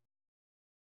 brah.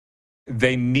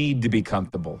 They need to be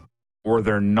comfortable or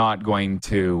they're not going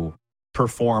to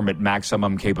perform at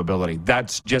maximum capability.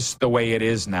 That's just the way it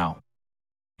is now.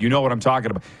 You know what I'm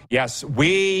talking about. Yes,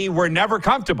 we were never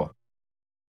comfortable.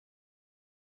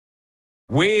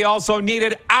 We also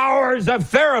needed hours of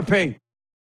therapy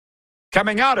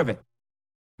coming out of it.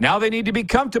 Now they need to be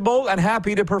comfortable and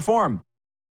happy to perform.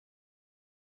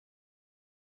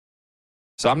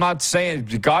 So I'm not saying,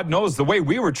 God knows the way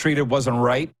we were treated wasn't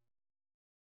right.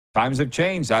 Times have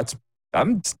changed.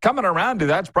 I'm coming around to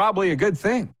that's probably a good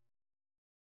thing.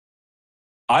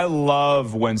 I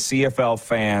love when CFL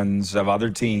fans of other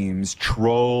teams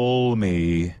troll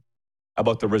me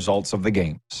about the results of the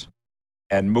games.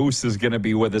 And Moose is going to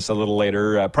be with us a little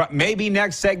later. Maybe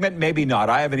next segment, maybe not.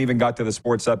 I haven't even got to the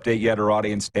sports update yet or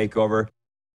audience takeover.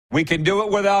 We can do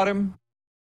it without him,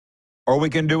 or we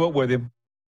can do it with him.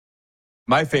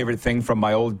 My favorite thing from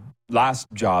my old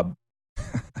last job,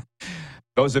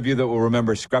 those of you that will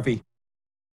remember Scruffy,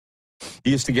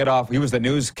 he used to get off. He was the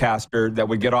newscaster that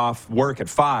would get off work at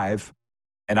 5,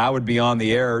 and I would be on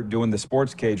the air doing the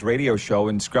Sports Cage radio show,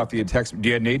 and Scruffy would text me, do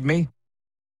you need me?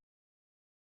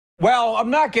 Well, I'm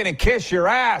not going to kiss your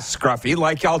ass, Scruffy.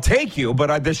 Like, I'll take you,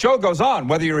 but the show goes on,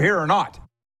 whether you're here or not.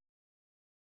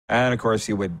 And, of course,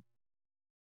 he would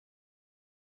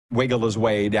wiggle his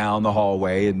way down the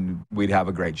hallway, and we'd have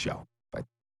a great show. But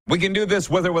we can do this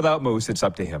with or without Moose. It's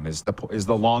up to him, is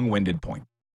the long-winded point.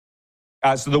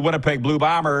 So the Winnipeg Blue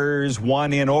Bombers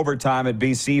won in overtime at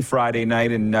BC Friday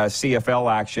night in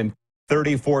CFL action,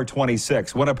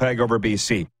 34-26. Winnipeg over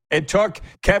BC. It took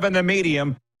Kevin the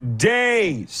Medium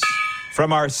days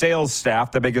from our sales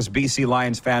staff, the biggest BC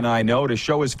Lions fan I know, to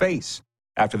show his face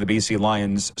after the BC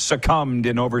Lions succumbed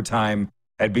in overtime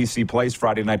at BC Place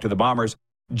Friday night to the Bombers.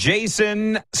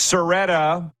 Jason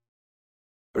Soretta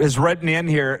is written in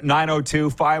here,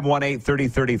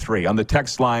 902-518-3033 on the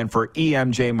text line for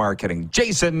EMJ Marketing.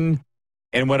 Jason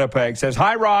in Winnipeg says,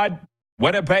 "Hi, Rod.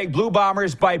 Winnipeg Blue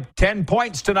Bombers by 10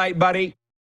 points tonight, buddy."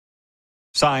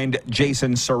 Signed,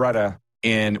 Jason Soretta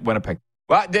in Winnipeg.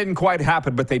 Well, it didn't quite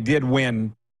happen, but they did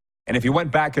win. And if you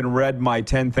went back and read my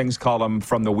 10 things column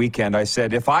from the weekend, I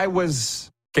said if I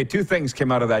was... Okay, two things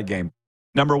came out of that game.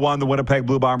 Number one, the Winnipeg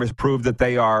Blue Bombers proved that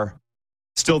they are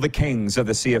still the kings of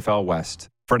the CFL West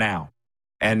for now.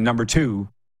 And number two,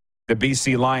 the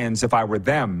BC Lions, if I were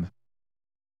them,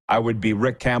 I would be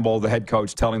Rick Campbell, the head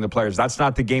coach, telling the players, that's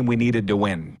not the game we needed to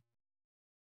win.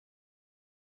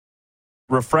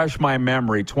 Refresh my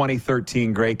memory,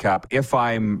 2013 Grey Cup, if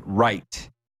I'm right.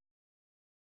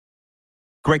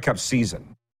 Grey Cup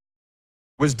season.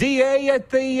 Was D.A. at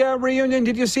the reunion?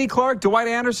 Did you see Clark? Dwight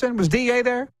Anderson? Was D.A.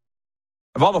 there?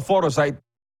 Of all the photos, I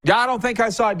don't think I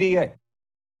saw D.A.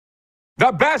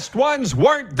 The best ones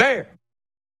weren't there.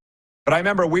 But I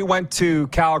remember we went to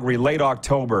Calgary late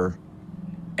October,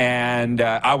 and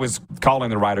I was calling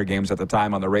the Rider games at the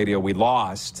time on the radio. We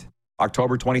lost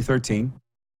October 2013.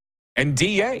 And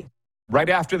D.A., right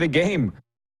after the game,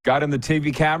 got in the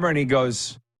TV camera, and he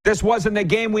goes, "This wasn't the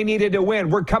game we needed to win.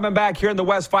 We're coming back here in the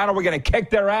West Final. We're going to kick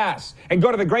their ass and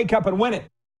go to the Grey Cup and win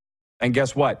it." And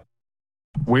guess what?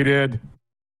 We did.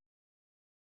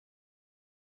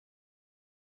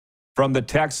 From the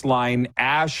text line,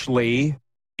 Ashley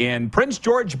in Prince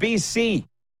George, BC,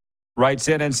 writes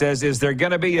in and says, "Is there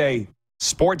going to be a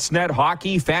Sportsnet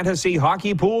hockey, fantasy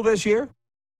hockey pool this year?"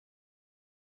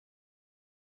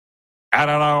 I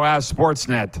don't know. Ask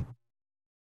Sportsnet.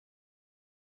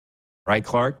 Right,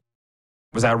 Clark?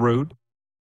 Was that rude?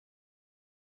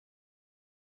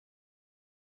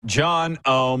 John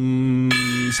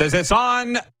says, "It's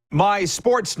on my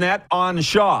Sportsnet on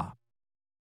Shaw.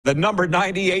 The number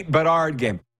 98 Bedard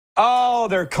game." Oh,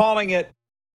 they're calling it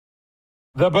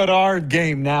the Bedard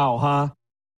game now, huh?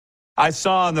 I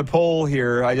saw on the poll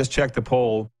here, I just checked the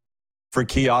poll for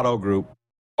Key Auto Group.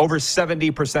 Over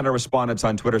 70% of respondents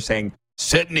on Twitter saying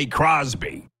Sidney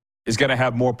Crosby is going to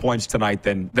have more points tonight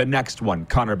than the next one,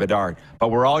 Connor Bedard. But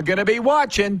we're all going to be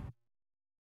watching.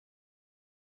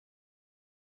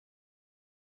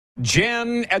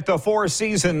 Jen at the Four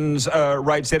Seasons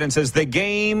writes in and says, "The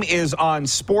game is on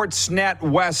Sportsnet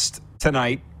West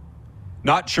tonight.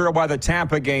 Not sure why the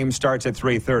Tampa game starts at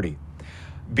 3:30.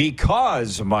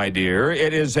 Because, my dear,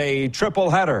 it is a triple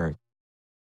header.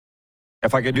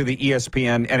 If I could do the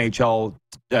ESPN NHL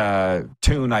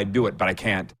tune, I'd do it, but I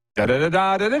can't.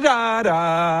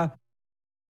 Da-da-da-da-da-da-da.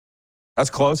 That's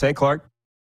close, hey, Clark?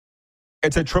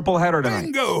 It's a triple header tonight.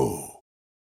 Bingo!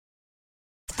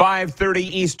 5:30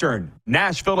 Eastern,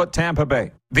 Nashville at Tampa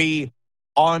Bay. The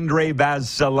Andre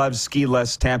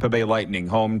Vasilevsky-less Tampa Bay Lightning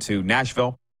home to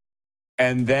Nashville.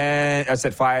 And then that's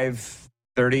at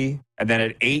 5:30. And then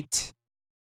at 8,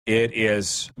 it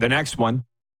is the next one,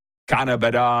 Connor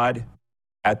Bedard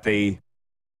at the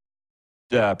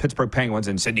Pittsburgh Penguins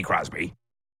and Sidney Crosby.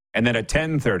 And then at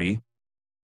 10:30,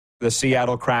 the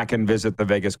Seattle Kraken visit the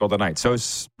Vegas Golden Knights. So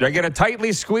they're going to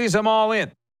tightly squeeze them all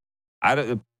in.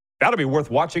 That'll be worth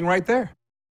watching right there.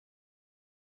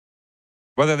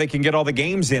 Whether they can get all the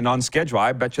games in on schedule,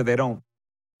 I bet you they don't.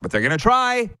 But they're going to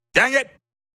try. Dang it.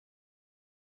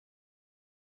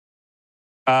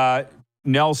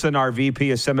 Nelson, our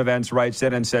VP of Sim Events, writes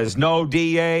in and says, "No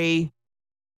DA,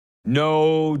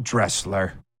 no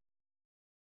Dressler."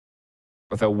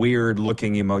 With a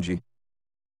weird-looking emoji.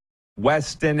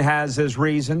 Weston has his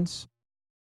reasons.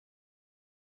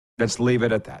 Let's leave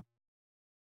it at that.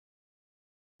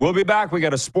 We'll be back. We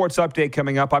got a sports update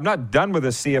coming up. I'm not done with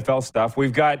the CFL stuff.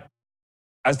 We've got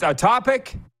a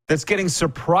topic that's getting a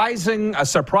surprising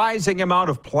amount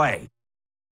of play.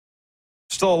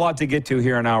 Still a lot to get to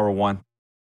here in hour one.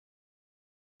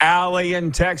 Allie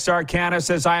in Texarkana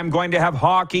says, "I am going to have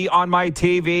hockey on my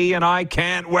TV, and I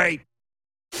can't wait."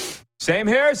 Same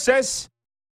here, sis.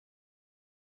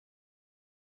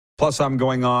 Plus, I'm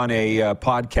going on a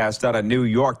podcast out of New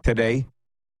York today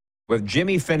with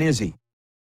Jimmy Finizzi.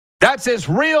 That's his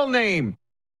real name,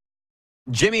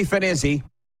 Jimmy Finizzi.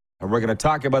 And we're going to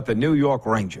talk about the New York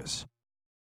Rangers.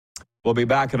 We'll be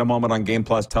back in a moment on Game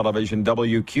Plus Television,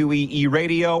 WQEE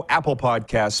Radio, Apple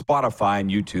Podcasts, Spotify, and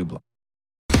YouTube.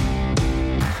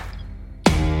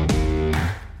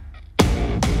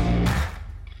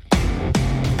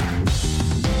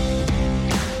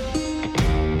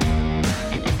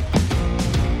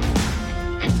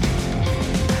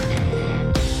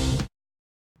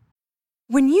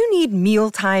 When When you need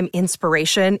mealtime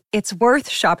inspiration, it's worth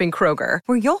shopping Kroger,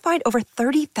 where you'll find over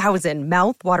 30,000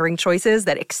 mouth-watering choices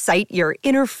that excite your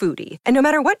inner foodie. And no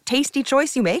matter what tasty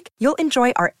choice you make, you'll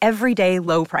enjoy our everyday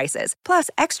low prices, plus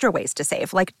extra ways to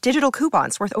save, like digital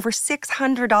coupons worth over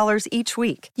 $600 each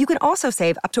week. You can also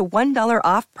save up to $1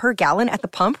 off per gallon at the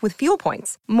pump with fuel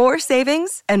points. More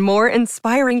savings and more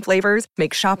inspiring flavors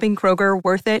make shopping Kroger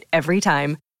worth it every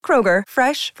time. Kroger,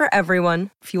 fresh for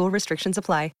everyone. Fuel restrictions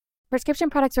apply. Prescription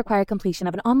products require completion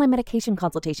of an online medication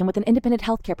consultation with an independent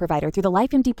healthcare provider through the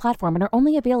LifeMD platform and are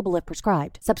only available if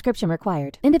prescribed. Subscription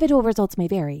required. Individual results may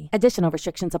vary. Additional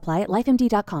restrictions apply at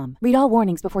lifemd.com. Read all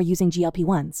warnings before using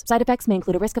GLP-1s. Side effects may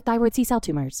include a risk of thyroid C-cell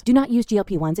tumors. Do not use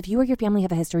GLP-1s if you or your family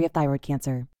have a history of thyroid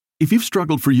cancer. If you've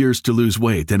struggled for years to lose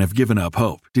weight and have given up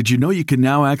hope, did you know you can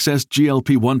now access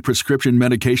GLP-1 prescription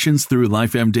medications through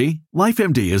LifeMD?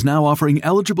 LifeMD is now offering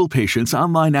eligible patients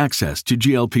online access to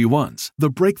GLP-1s,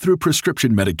 the breakthrough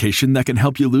prescription medication that can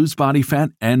help you lose body fat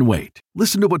and weight.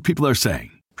 Listen to what people are saying.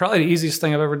 Probably the easiest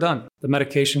thing I've ever done. The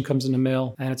medication comes in the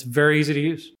mail, and it's very easy to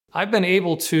use. I've been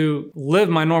able to live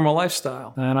my normal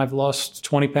lifestyle, and I've lost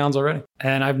 20 pounds already,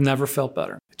 and I've never felt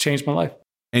better. It changed my life.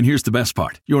 And here's the best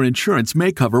part. Your insurance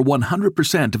may cover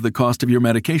 100% of the cost of your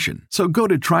medication. So go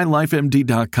to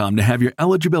TryLifeMD.com to have your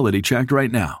eligibility checked right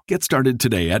now. Get started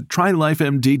today at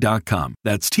TryLifeMD.com.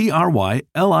 That's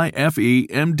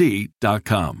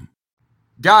TryLifeMD.com.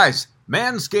 Guys,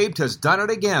 Manscaped has done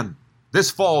it again. This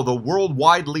fall, the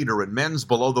worldwide leader in men's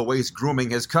below-the-waist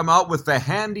grooming has come out with the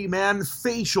Handyman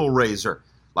Facial Razor.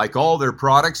 Like all their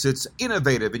products, it's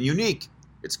innovative and unique.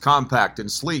 It's compact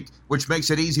and sleek, which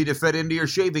makes it easy to fit into your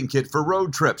shaving kit for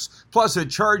road trips. Plus, it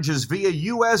charges via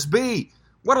USB.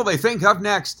 What'll they think of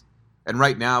next? And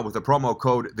right now, with the promo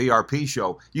code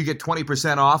VRPShow, you get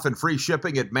 20% off and free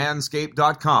shipping at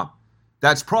manscaped.com.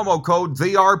 That's promo code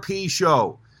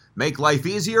VRPShow. Make life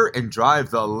easier and drive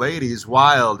the ladies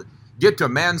wild. Get to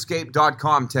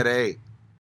manscaped.com today.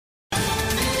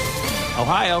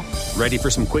 Ohio, ready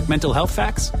for some quick mental health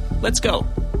facts? Let's go.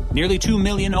 Nearly 2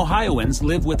 million Ohioans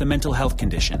live with a mental health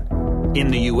condition. In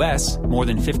the U.S., more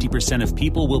than 50% of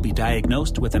people will be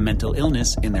diagnosed with a mental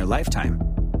illness in their lifetime.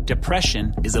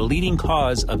 Depression is a leading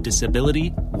cause of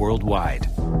disability worldwide.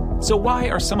 So why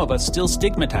are some of us still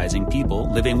stigmatizing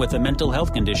people living with a mental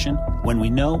health condition when we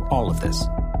know all of this?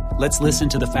 Let's listen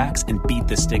to the facts and beat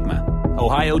the stigma.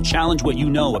 Ohio, challenge what you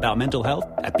know about mental health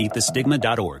at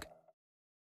beatthestigma.org.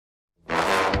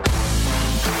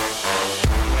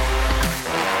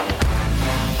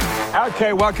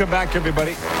 Okay, welcome back,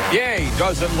 everybody. Yay,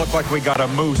 doesn't look like we got a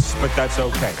moose, but that's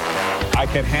okay. I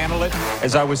can handle it.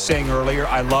 As I was saying earlier,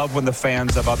 I love when the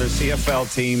fans of other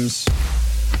CFL teams,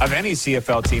 of any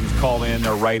CFL teams, call in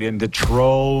or write in to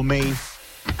troll me.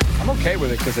 I'm okay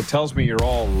with it because it tells me you're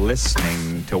all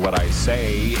listening to what I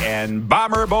say. And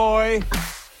Bomber Boy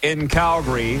in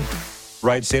Calgary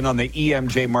writes in on the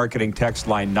EMJ marketing text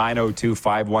line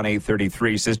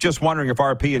 902-518-33, says, just wondering if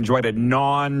RP enjoyed a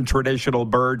non-traditional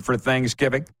bird for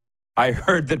Thanksgiving. I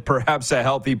heard that perhaps a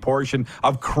healthy portion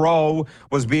of crow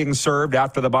was being served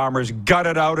after the Bombers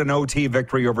gutted out an OT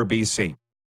victory over BC.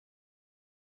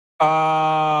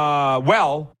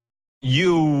 Well,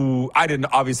 I didn't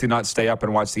obviously not stay up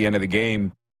and watch the end of the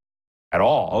game at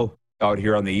all out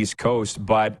here on the East Coast,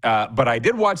 but I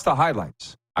did watch the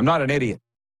highlights. I'm not an idiot.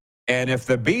 And if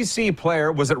the BC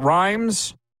player, was it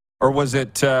Rhymes or was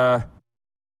it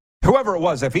whoever it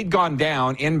was, if he'd gone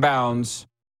down inbounds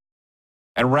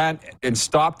and ran and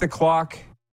stopped the clock, I'm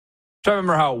trying to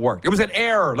remember how it worked. It was an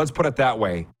error, let's put it that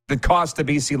way, that cost the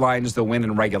BC Lions the win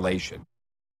in regulation.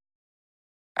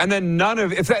 And then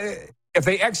if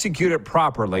they execute it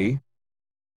properly,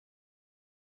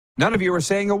 none of you were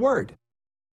saying a word.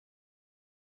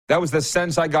 That was the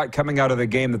sense I got coming out of the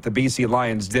game, that the BC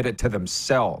Lions did it to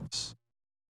themselves.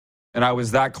 And I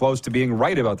was that close to being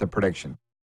right about the prediction.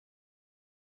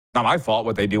 Not my fault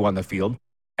what they do on the field.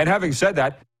 And having said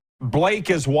that, Blake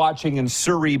is watching in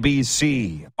Surrey,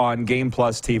 BC on Game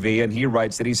Plus TV, and he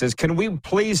writes that he says, can we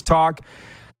please talk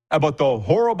about the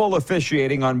horrible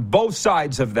officiating on both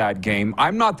sides of that game?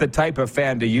 I'm not the type of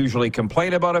fan to usually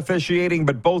complain about officiating,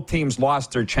 but both teams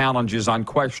lost their challenges on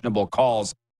questionable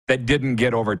calls that didn't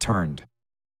get overturned.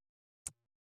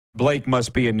 Blake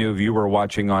must be a new viewer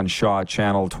watching on Shaw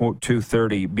Channel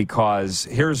 230, because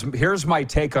here's my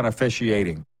take on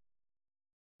officiating.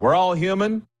 We're all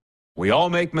human. We all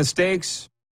make mistakes.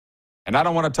 And I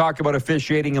don't want to talk about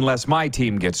officiating unless my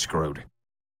team gets screwed.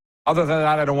 Other than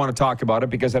that, I don't want to talk about it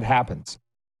because it happens.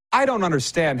 I don't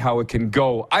understand how it can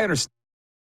go.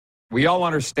 We all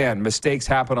understand mistakes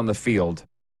happen on the field.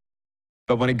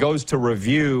 But when it goes to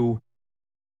review,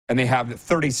 and they have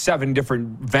 37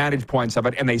 different vantage points of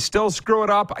it, and they still screw it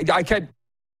up. I can't.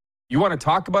 You want to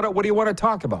talk about it? What do you want to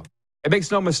talk about? It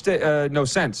makes no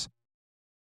sense.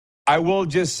 I will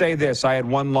just say this. I had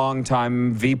one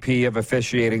longtime VP of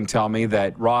officiating tell me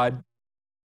that, Rod,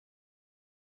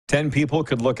 10 people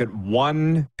could look at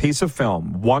one piece of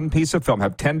film,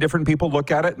 have 10 different people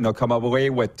look at it, and they'll come away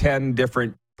with 10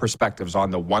 different perspectives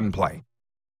on the one play,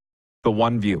 the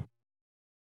one view.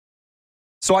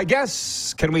 So I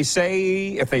guess, can we say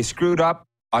if they screwed up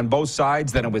on both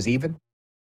sides, then it was even?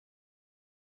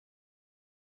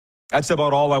 That's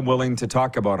about all I'm willing to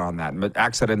talk about on that. But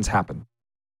accidents happen.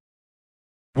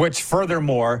 Which,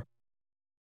 furthermore,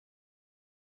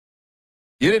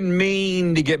 you didn't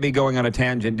mean to get me going on a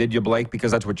tangent, did you, Blake?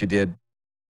 Because that's what you did.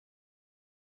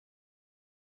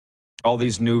 All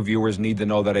these new viewers need to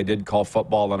know that I did call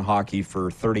football and hockey for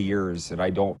 30 years, and I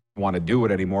don't want to do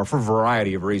it anymore for a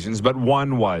variety of reasons. But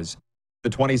one was the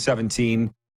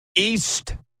 2017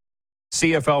 East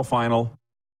CFL final.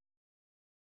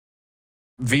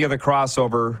 Via the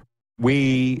crossover,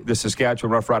 we, the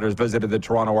Saskatchewan Roughriders, visited the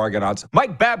Toronto Argonauts.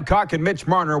 Mike Babcock and Mitch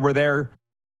Marner were there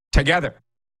together.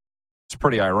 It's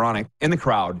pretty ironic, in the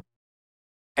crowd.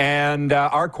 And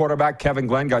our quarterback, Kevin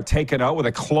Glenn, got taken out with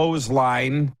a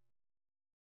clothesline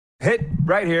hit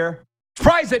right here.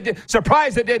 Surprised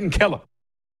it didn't kill him.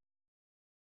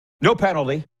 No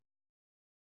penalty.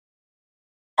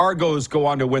 Argos go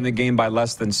on to win the game by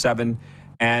less than 7.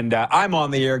 And I'm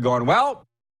on the air going, well,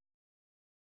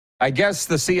 I guess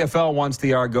the CFL wants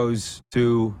the Argos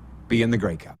to be in the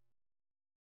Grey Cup.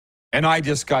 And I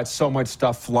just got so much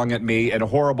stuff flung at me, and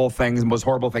horrible things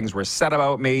were said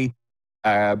about me.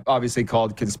 Obviously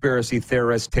called conspiracy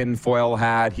theorist, tinfoil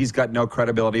hat. He's got no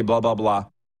credibility, blah, blah, blah.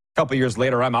 A couple years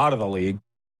later, I'm out of the league.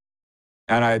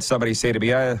 And I had somebody say to me,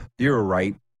 you're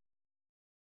right.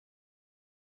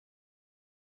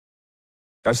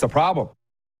 That's the problem.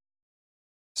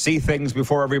 See things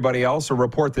before everybody else or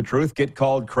report the truth, get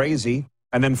called crazy,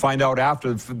 and then find out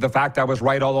after the fact I was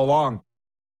right all along.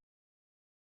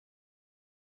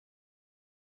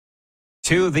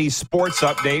 To the sports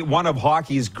update, one of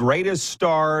hockey's greatest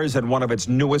stars and one of its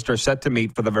newest are set to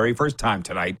meet for the very first time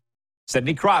tonight.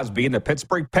 Sidney Crosby and the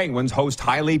Pittsburgh Penguins host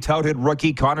highly touted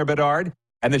rookie Connor Bedard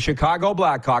and the Chicago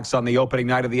Blackhawks on the opening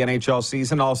night of the NHL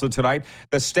season. Also tonight,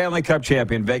 the Stanley Cup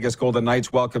champion Vegas Golden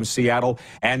Knights welcome Seattle,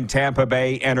 and Tampa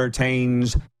Bay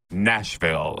entertains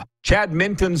Nashville. Chad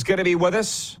Minton's going to be with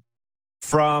us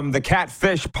from the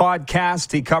Catfish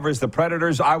podcast. He covers the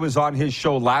Predators. I was on his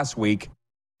show last week,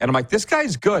 and I'm like, this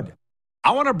guy's good.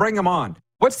 I want to bring him on.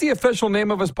 What's the official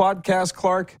name of his podcast,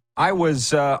 Clark? I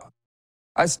was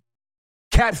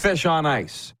Catfish on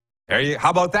Ice.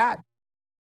 How about that?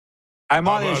 I'm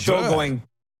on his show going,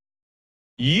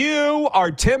 you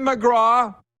are Tim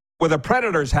McGraw with a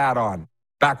Predators hat on,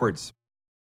 backwards.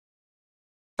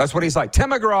 That's what he's like.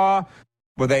 Tim McGraw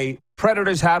with a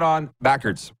Predators hat on,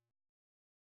 backwards.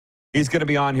 He's going to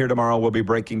be on here tomorrow. We'll be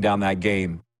breaking down that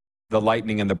game, the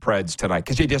Lightning and the Preds tonight,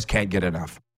 because you just can't get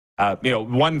enough.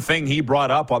 One thing he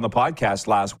brought up on the podcast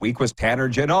last week was Tanner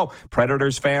Jeannot.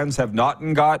 Predators fans have not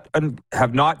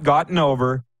gotten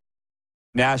over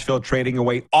Nashville trading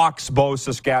away Oxbow,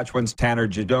 Saskatchewan's Tanner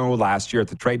Jeannot last year at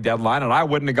the trade deadline, and I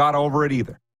wouldn't have got over it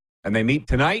either. And they meet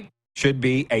tonight. Should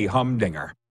be a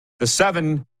humdinger. The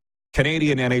 7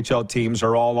 Canadian NHL teams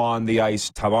are all on the ice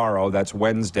tomorrow. That's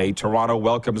Wednesday. Toronto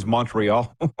welcomes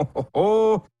Montreal.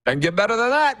 Doesn't get better than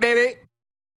that, baby.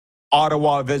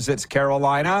 Ottawa visits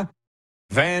Carolina.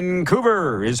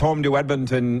 Vancouver is home to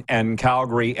Edmonton, and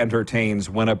Calgary entertains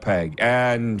Winnipeg.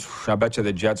 And I bet you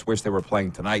the Jets wish they were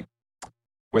playing tonight.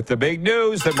 With the big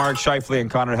news that Mark Scheifele and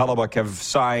Connor Hellebuyck have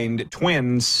signed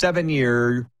twin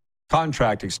 7-year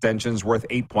contract extensions worth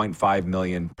 $8.5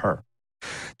 million per.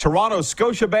 Toronto's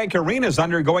Scotiabank Arena is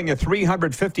undergoing a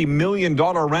 $350 million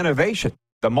renovation.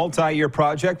 The multi-year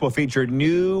project will feature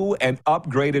new and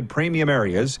upgraded premium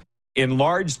areas.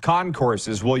 Enlarged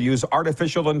concourses will use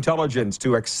artificial intelligence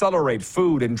to accelerate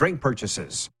food and drink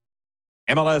purchases.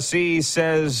 MLSE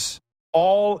says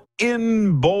all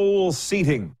in-bowl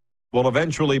seating will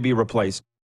eventually be replaced.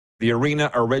 The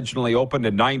arena originally opened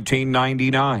in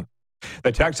 1999.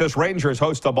 The Texas Rangers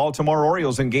host the Baltimore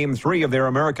Orioles in Game 3 of their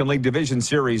American League Division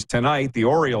Series tonight. The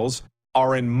Orioles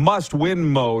are in must-win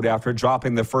mode after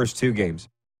dropping the first 2 games.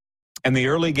 In the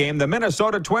early game, the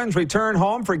Minnesota Twins return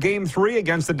home for Game 3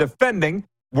 against the defending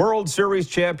World Series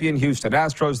champion Houston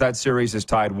Astros. That series is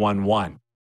tied 1-1.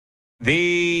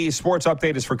 The sports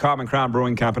update is for Common Crown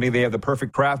Brewing Company. They have the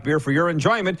perfect craft beer for your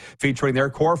enjoyment, featuring their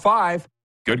Core 5.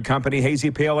 Good Company Hazy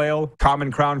Pale Ale,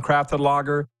 Common Crown Crafted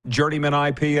Lager, Journeyman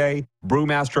IPA,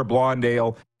 Brewmaster Blonde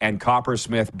Ale, and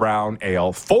Coppersmith Brown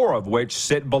Ale, 4 of which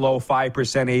sit below 5%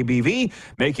 ABV,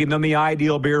 making them the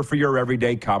ideal beer for your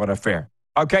everyday common affair.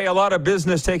 Okay, a lot of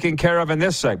business taken care of in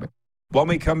this segment. When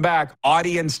we come back,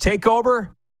 audience takeover,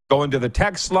 go into the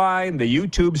text line, the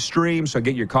YouTube stream, so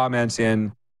get your comments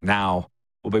in now.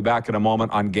 We'll be back in a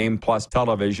moment on Game Plus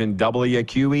Television,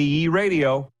 WQEE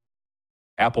Radio,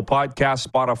 Apple Podcasts,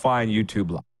 Spotify, and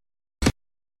YouTube Live.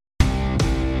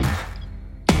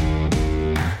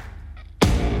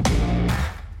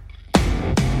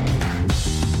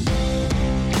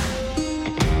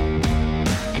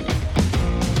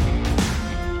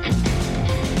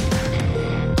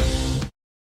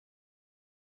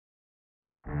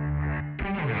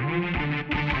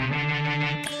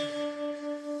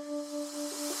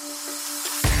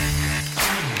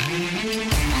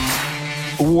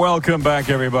 Welcome back,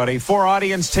 everybody, for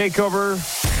Audience Takeover.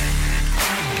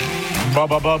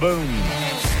 Ba-ba-ba-boom.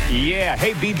 Yeah.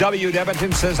 Hey, BW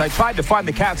Edmonton says, I tried to find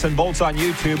the cats and bolts on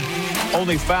YouTube,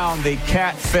 only found the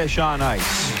catfish on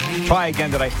ice. Try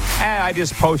again today. I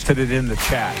just posted it in the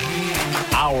chat.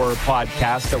 Our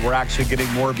podcast that we're actually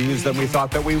getting more views than we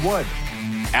thought that we would.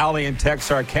 Allie in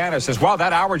Texarkana says, wow,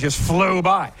 that hour just flew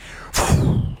by.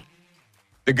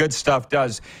 The good stuff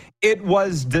does. It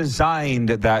was designed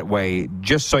that way,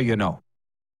 just so you know.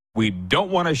 We don't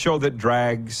want a show that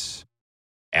drags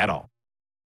at all.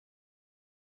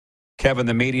 Kevin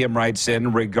the Medium writes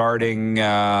in regarding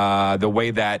the way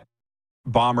that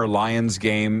Bomber-Lions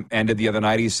game ended the other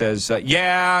night. He says,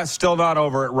 yeah, still not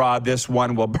over it, Rod. This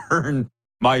one will burn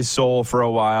my soul for a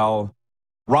while.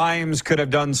 Rhymes could have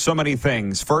done so many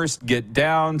things. First, get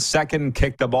down. Second,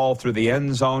 kick the ball through the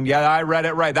end zone. Yeah, I read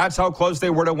it right. That's how close they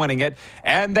were to winning it,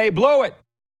 and they blew it.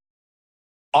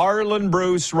 Arlen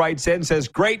Bruce writes in, says,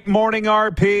 great morning,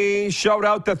 RP. Shout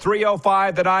out the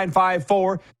 305, the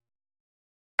 954.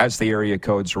 That's the area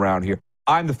codes around here.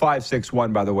 I'm the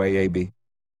 561, by the way, AB.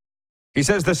 He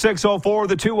says the 604,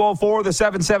 the 204, the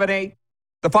 778,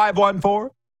 the 514,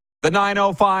 the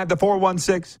 905, the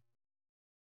 416.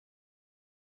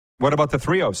 What about the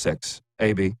 306,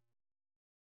 AB?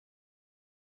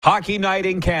 Hockey night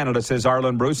in Canada, says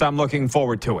Arlen Bruce. I'm looking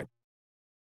forward to it.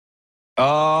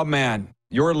 Oh, man.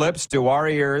 Your lips to our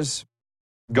ears,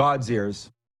 God's ears.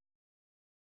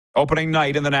 Opening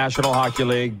night in the National Hockey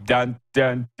League. Dun,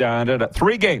 dun, dun, dun, dun.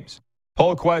 3 games.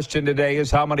 Poll question today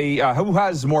is how many, who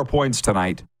has more points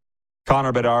tonight?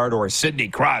 Connor Bedard or Sidney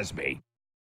Crosby?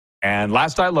 And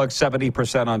last I looked,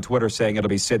 70% on Twitter saying it'll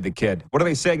be Sid the Kid. What are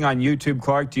they saying on YouTube,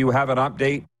 Clark? Do you have an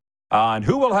update on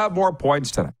who will have more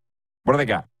points tonight? What do they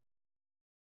got?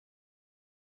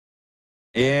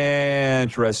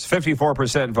 Interest.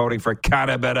 54% voting for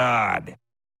Connor Bedard.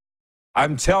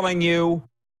 I'm telling you,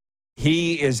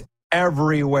 he is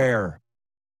everywhere.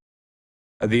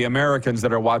 The Americans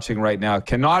that are watching right now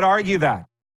cannot argue that.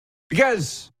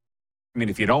 Because, I mean,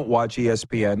 if you don't watch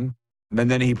ESPN,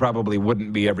 then he probably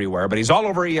wouldn't be everywhere. But he's all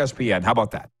over ESPN. How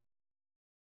about that?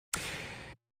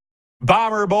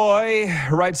 Bomber Boy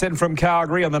writes in from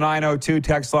Calgary on the 902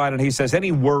 text line, and he says,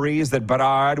 any worries that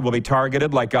Bedard will be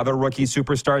targeted like other rookie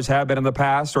superstars have been in the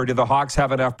past, or do the Hawks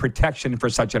have enough protection for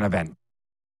such an event?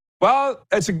 Well,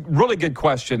 it's a really good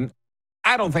question.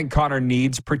 I don't think Connor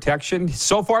needs protection.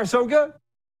 So far, so good.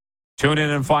 Tune in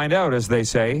and find out, as they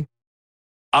say.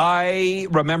 I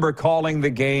remember calling the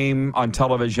game on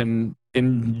television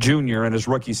in junior in his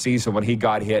rookie season when he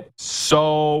got hit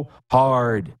so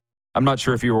hard. I'm not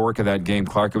sure if you were working that game,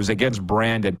 Clark. It was against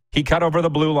Brandon. He cut over the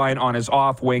blue line on his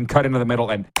off wing, cut into the middle,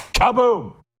 and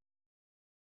kaboom!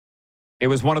 It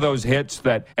was one of those hits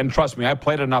that, and trust me, I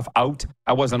played enough out.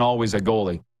 I wasn't always a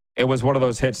goalie. It was one of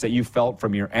those hits that you felt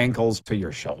from your ankles to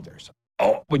your shoulders.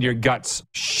 Oh, when your guts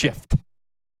shift.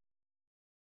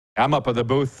 I'm up at the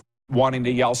booth wanting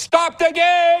to yell, stop the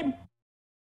game!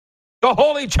 The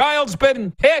Holy Child's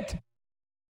been hit!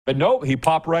 But no, he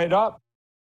popped right up.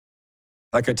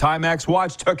 Like a Timex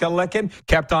watch, took a licking,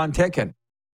 kept on ticking.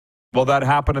 Will that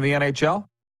happen in the NHL?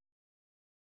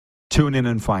 Tune in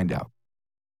and find out.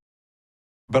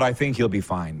 But I think he'll be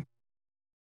fine.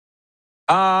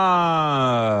 I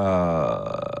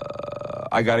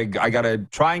gotta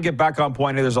try and get back on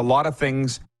point. There's a lot of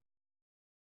things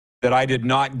that I did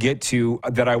not get to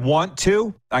that I want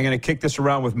to. I'm going to kick this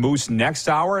around with Moose next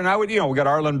hour. And we got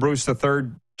Arlen Bruce III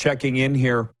checking in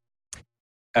here,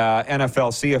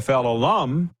 NFL, CFL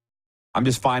alum. I'm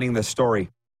just finding this story.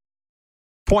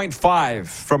 Point 5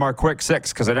 from our quick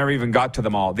 6, because I never even got to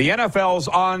them all. The NFL's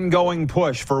ongoing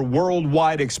push for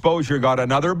worldwide exposure got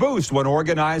another boost when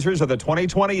organizers of the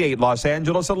 2028 Los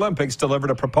Angeles Olympics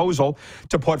delivered a proposal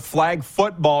to put flag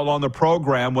football on the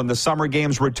program when the Summer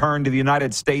Games return to the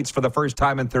United States for the first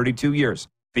time in 32 years.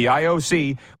 The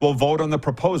IOC will vote on the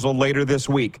proposal later this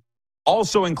week.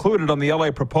 Also included on the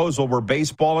LA proposal were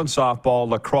baseball and softball,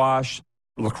 lacrosse,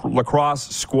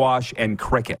 squash, and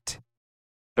cricket.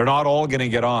 They're not all going to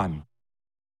get on.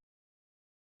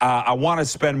 I want to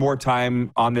spend more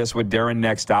time on this with Darren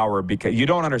next hour because you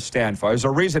don't understand. There's a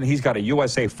reason he's got a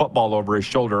USA football over his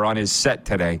shoulder on his set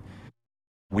today.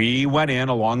 We went in,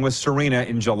 along with Serena,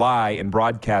 in July and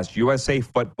broadcast USA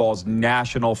Football's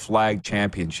National Flag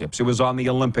Championships. It was on the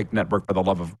Olympic Network, for the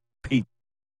love of Pete,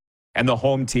 and the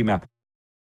home team app.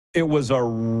 It was a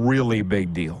really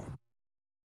big deal.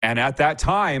 And at that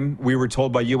time, we were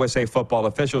told by USA Football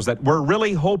officials that we're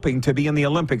really hoping to be in the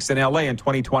Olympics in LA in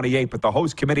 2028, but the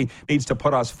host committee needs to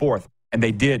put us forth. And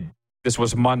they did. This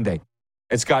was Monday.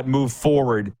 It's got moved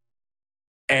forward.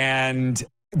 And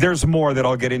there's more that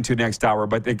I'll get into next hour.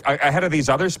 But ahead of these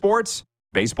other sports,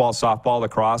 baseball, softball,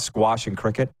 lacrosse, squash, and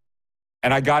cricket,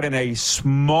 and I got in a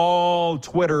small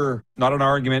Twitter, not an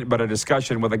argument, but a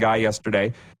discussion with a guy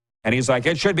yesterday. And he's like,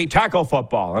 it should be tackle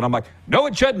football. And I'm like, no,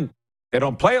 it shouldn't. They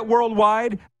don't play it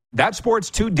worldwide. That sport's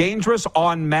too dangerous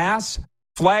en masse.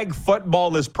 Flag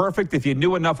football is perfect if you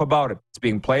knew enough about it. It's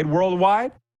being played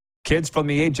worldwide. Kids from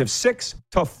the age of 6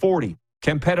 to 40,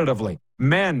 competitively.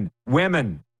 Men,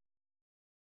 women.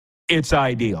 It's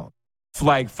ideal.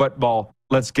 Flag football,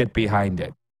 let's get behind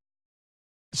it.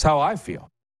 That's how I feel.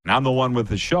 And I'm the one with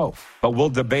the show. But we'll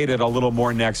debate it a little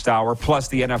more next hour, plus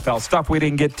the NFL stuff we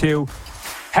didn't get to.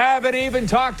 Haven't even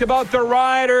talked about the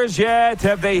Riders yet.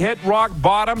 Have they hit rock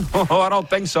bottom? Oh, I don't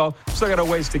think so. Still got a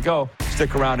ways to go.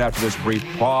 Stick around after this brief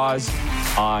pause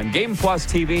on Game Plus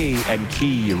TV and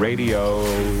Key Radio.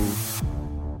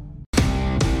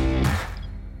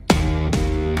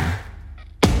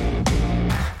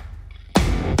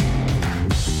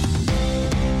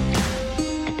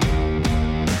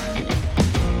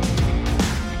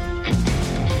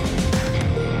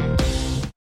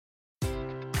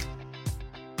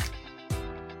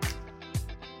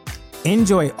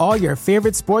 Enjoy all your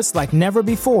favorite sports like never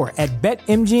before at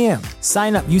BetMGM.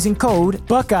 Sign up using code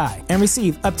Buckeye and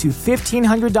receive up to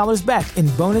 $1,500 back in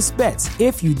bonus bets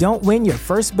if you don't win your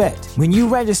first bet. When you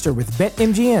register with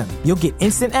BetMGM, you'll get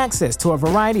instant access to a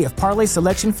variety of parlay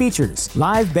selection features,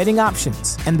 live betting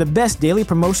options, and the best daily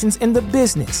promotions in the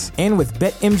business. And with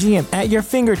BetMGM at your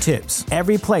fingertips,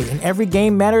 every play and every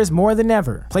game matters more than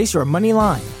ever. Place your money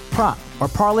line, prop, or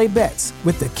parlay bets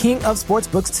with the king of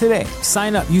sportsbooks today.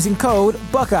 Sign up using code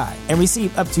Buckeye and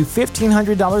receive up to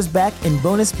 $1,500 back in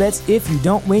bonus bets if you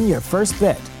don't win your first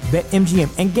bet. BetMGM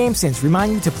and GameSense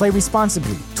remind you to play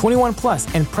responsibly. 21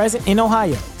 plus and present in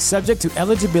Ohio, subject to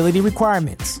eligibility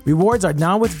requirements. Rewards are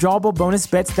non-withdrawable bonus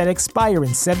bets that expire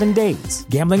in 7 days.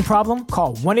 Gambling problem?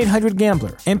 Call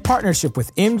 1-800-GAMBLER in partnership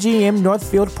with MGM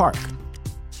Northfield Park.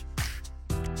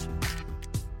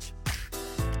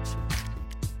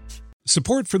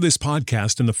 Support for this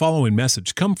podcast and the following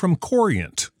message come from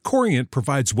Corient. Corient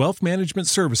provides wealth management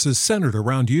services centered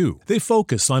around you. They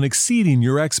focus on exceeding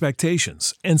your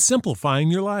expectations and simplifying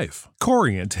your life.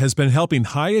 Corient has been helping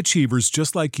high achievers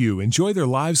just like you enjoy their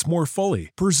lives more fully,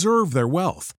 preserve their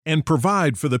wealth, and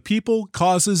provide for the people,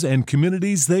 causes, and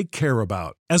communities they care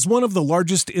about. As one of the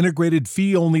largest integrated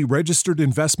fee-only registered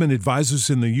investment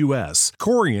advisors in the U.S.,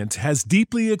 Corient has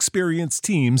deeply experienced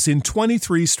teams in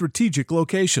 23 strategic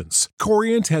locations.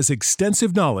 Corient has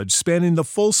extensive knowledge spanning the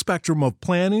full spectrum of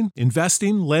planning,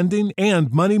 investing, lending,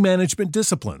 and money management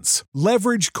disciplines.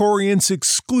 Leverage Corient's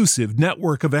exclusive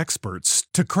network of experts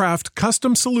to craft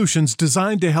custom solutions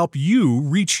designed to help you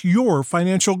reach your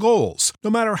financial goals, no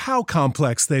matter how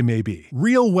complex they may be.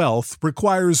 Real wealth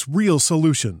requires real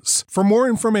solutions. For more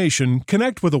information,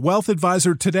 connect with a wealth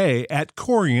advisor today at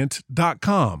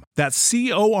Corient.com. That's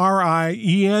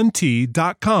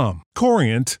Corient.com.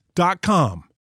 Corient.com.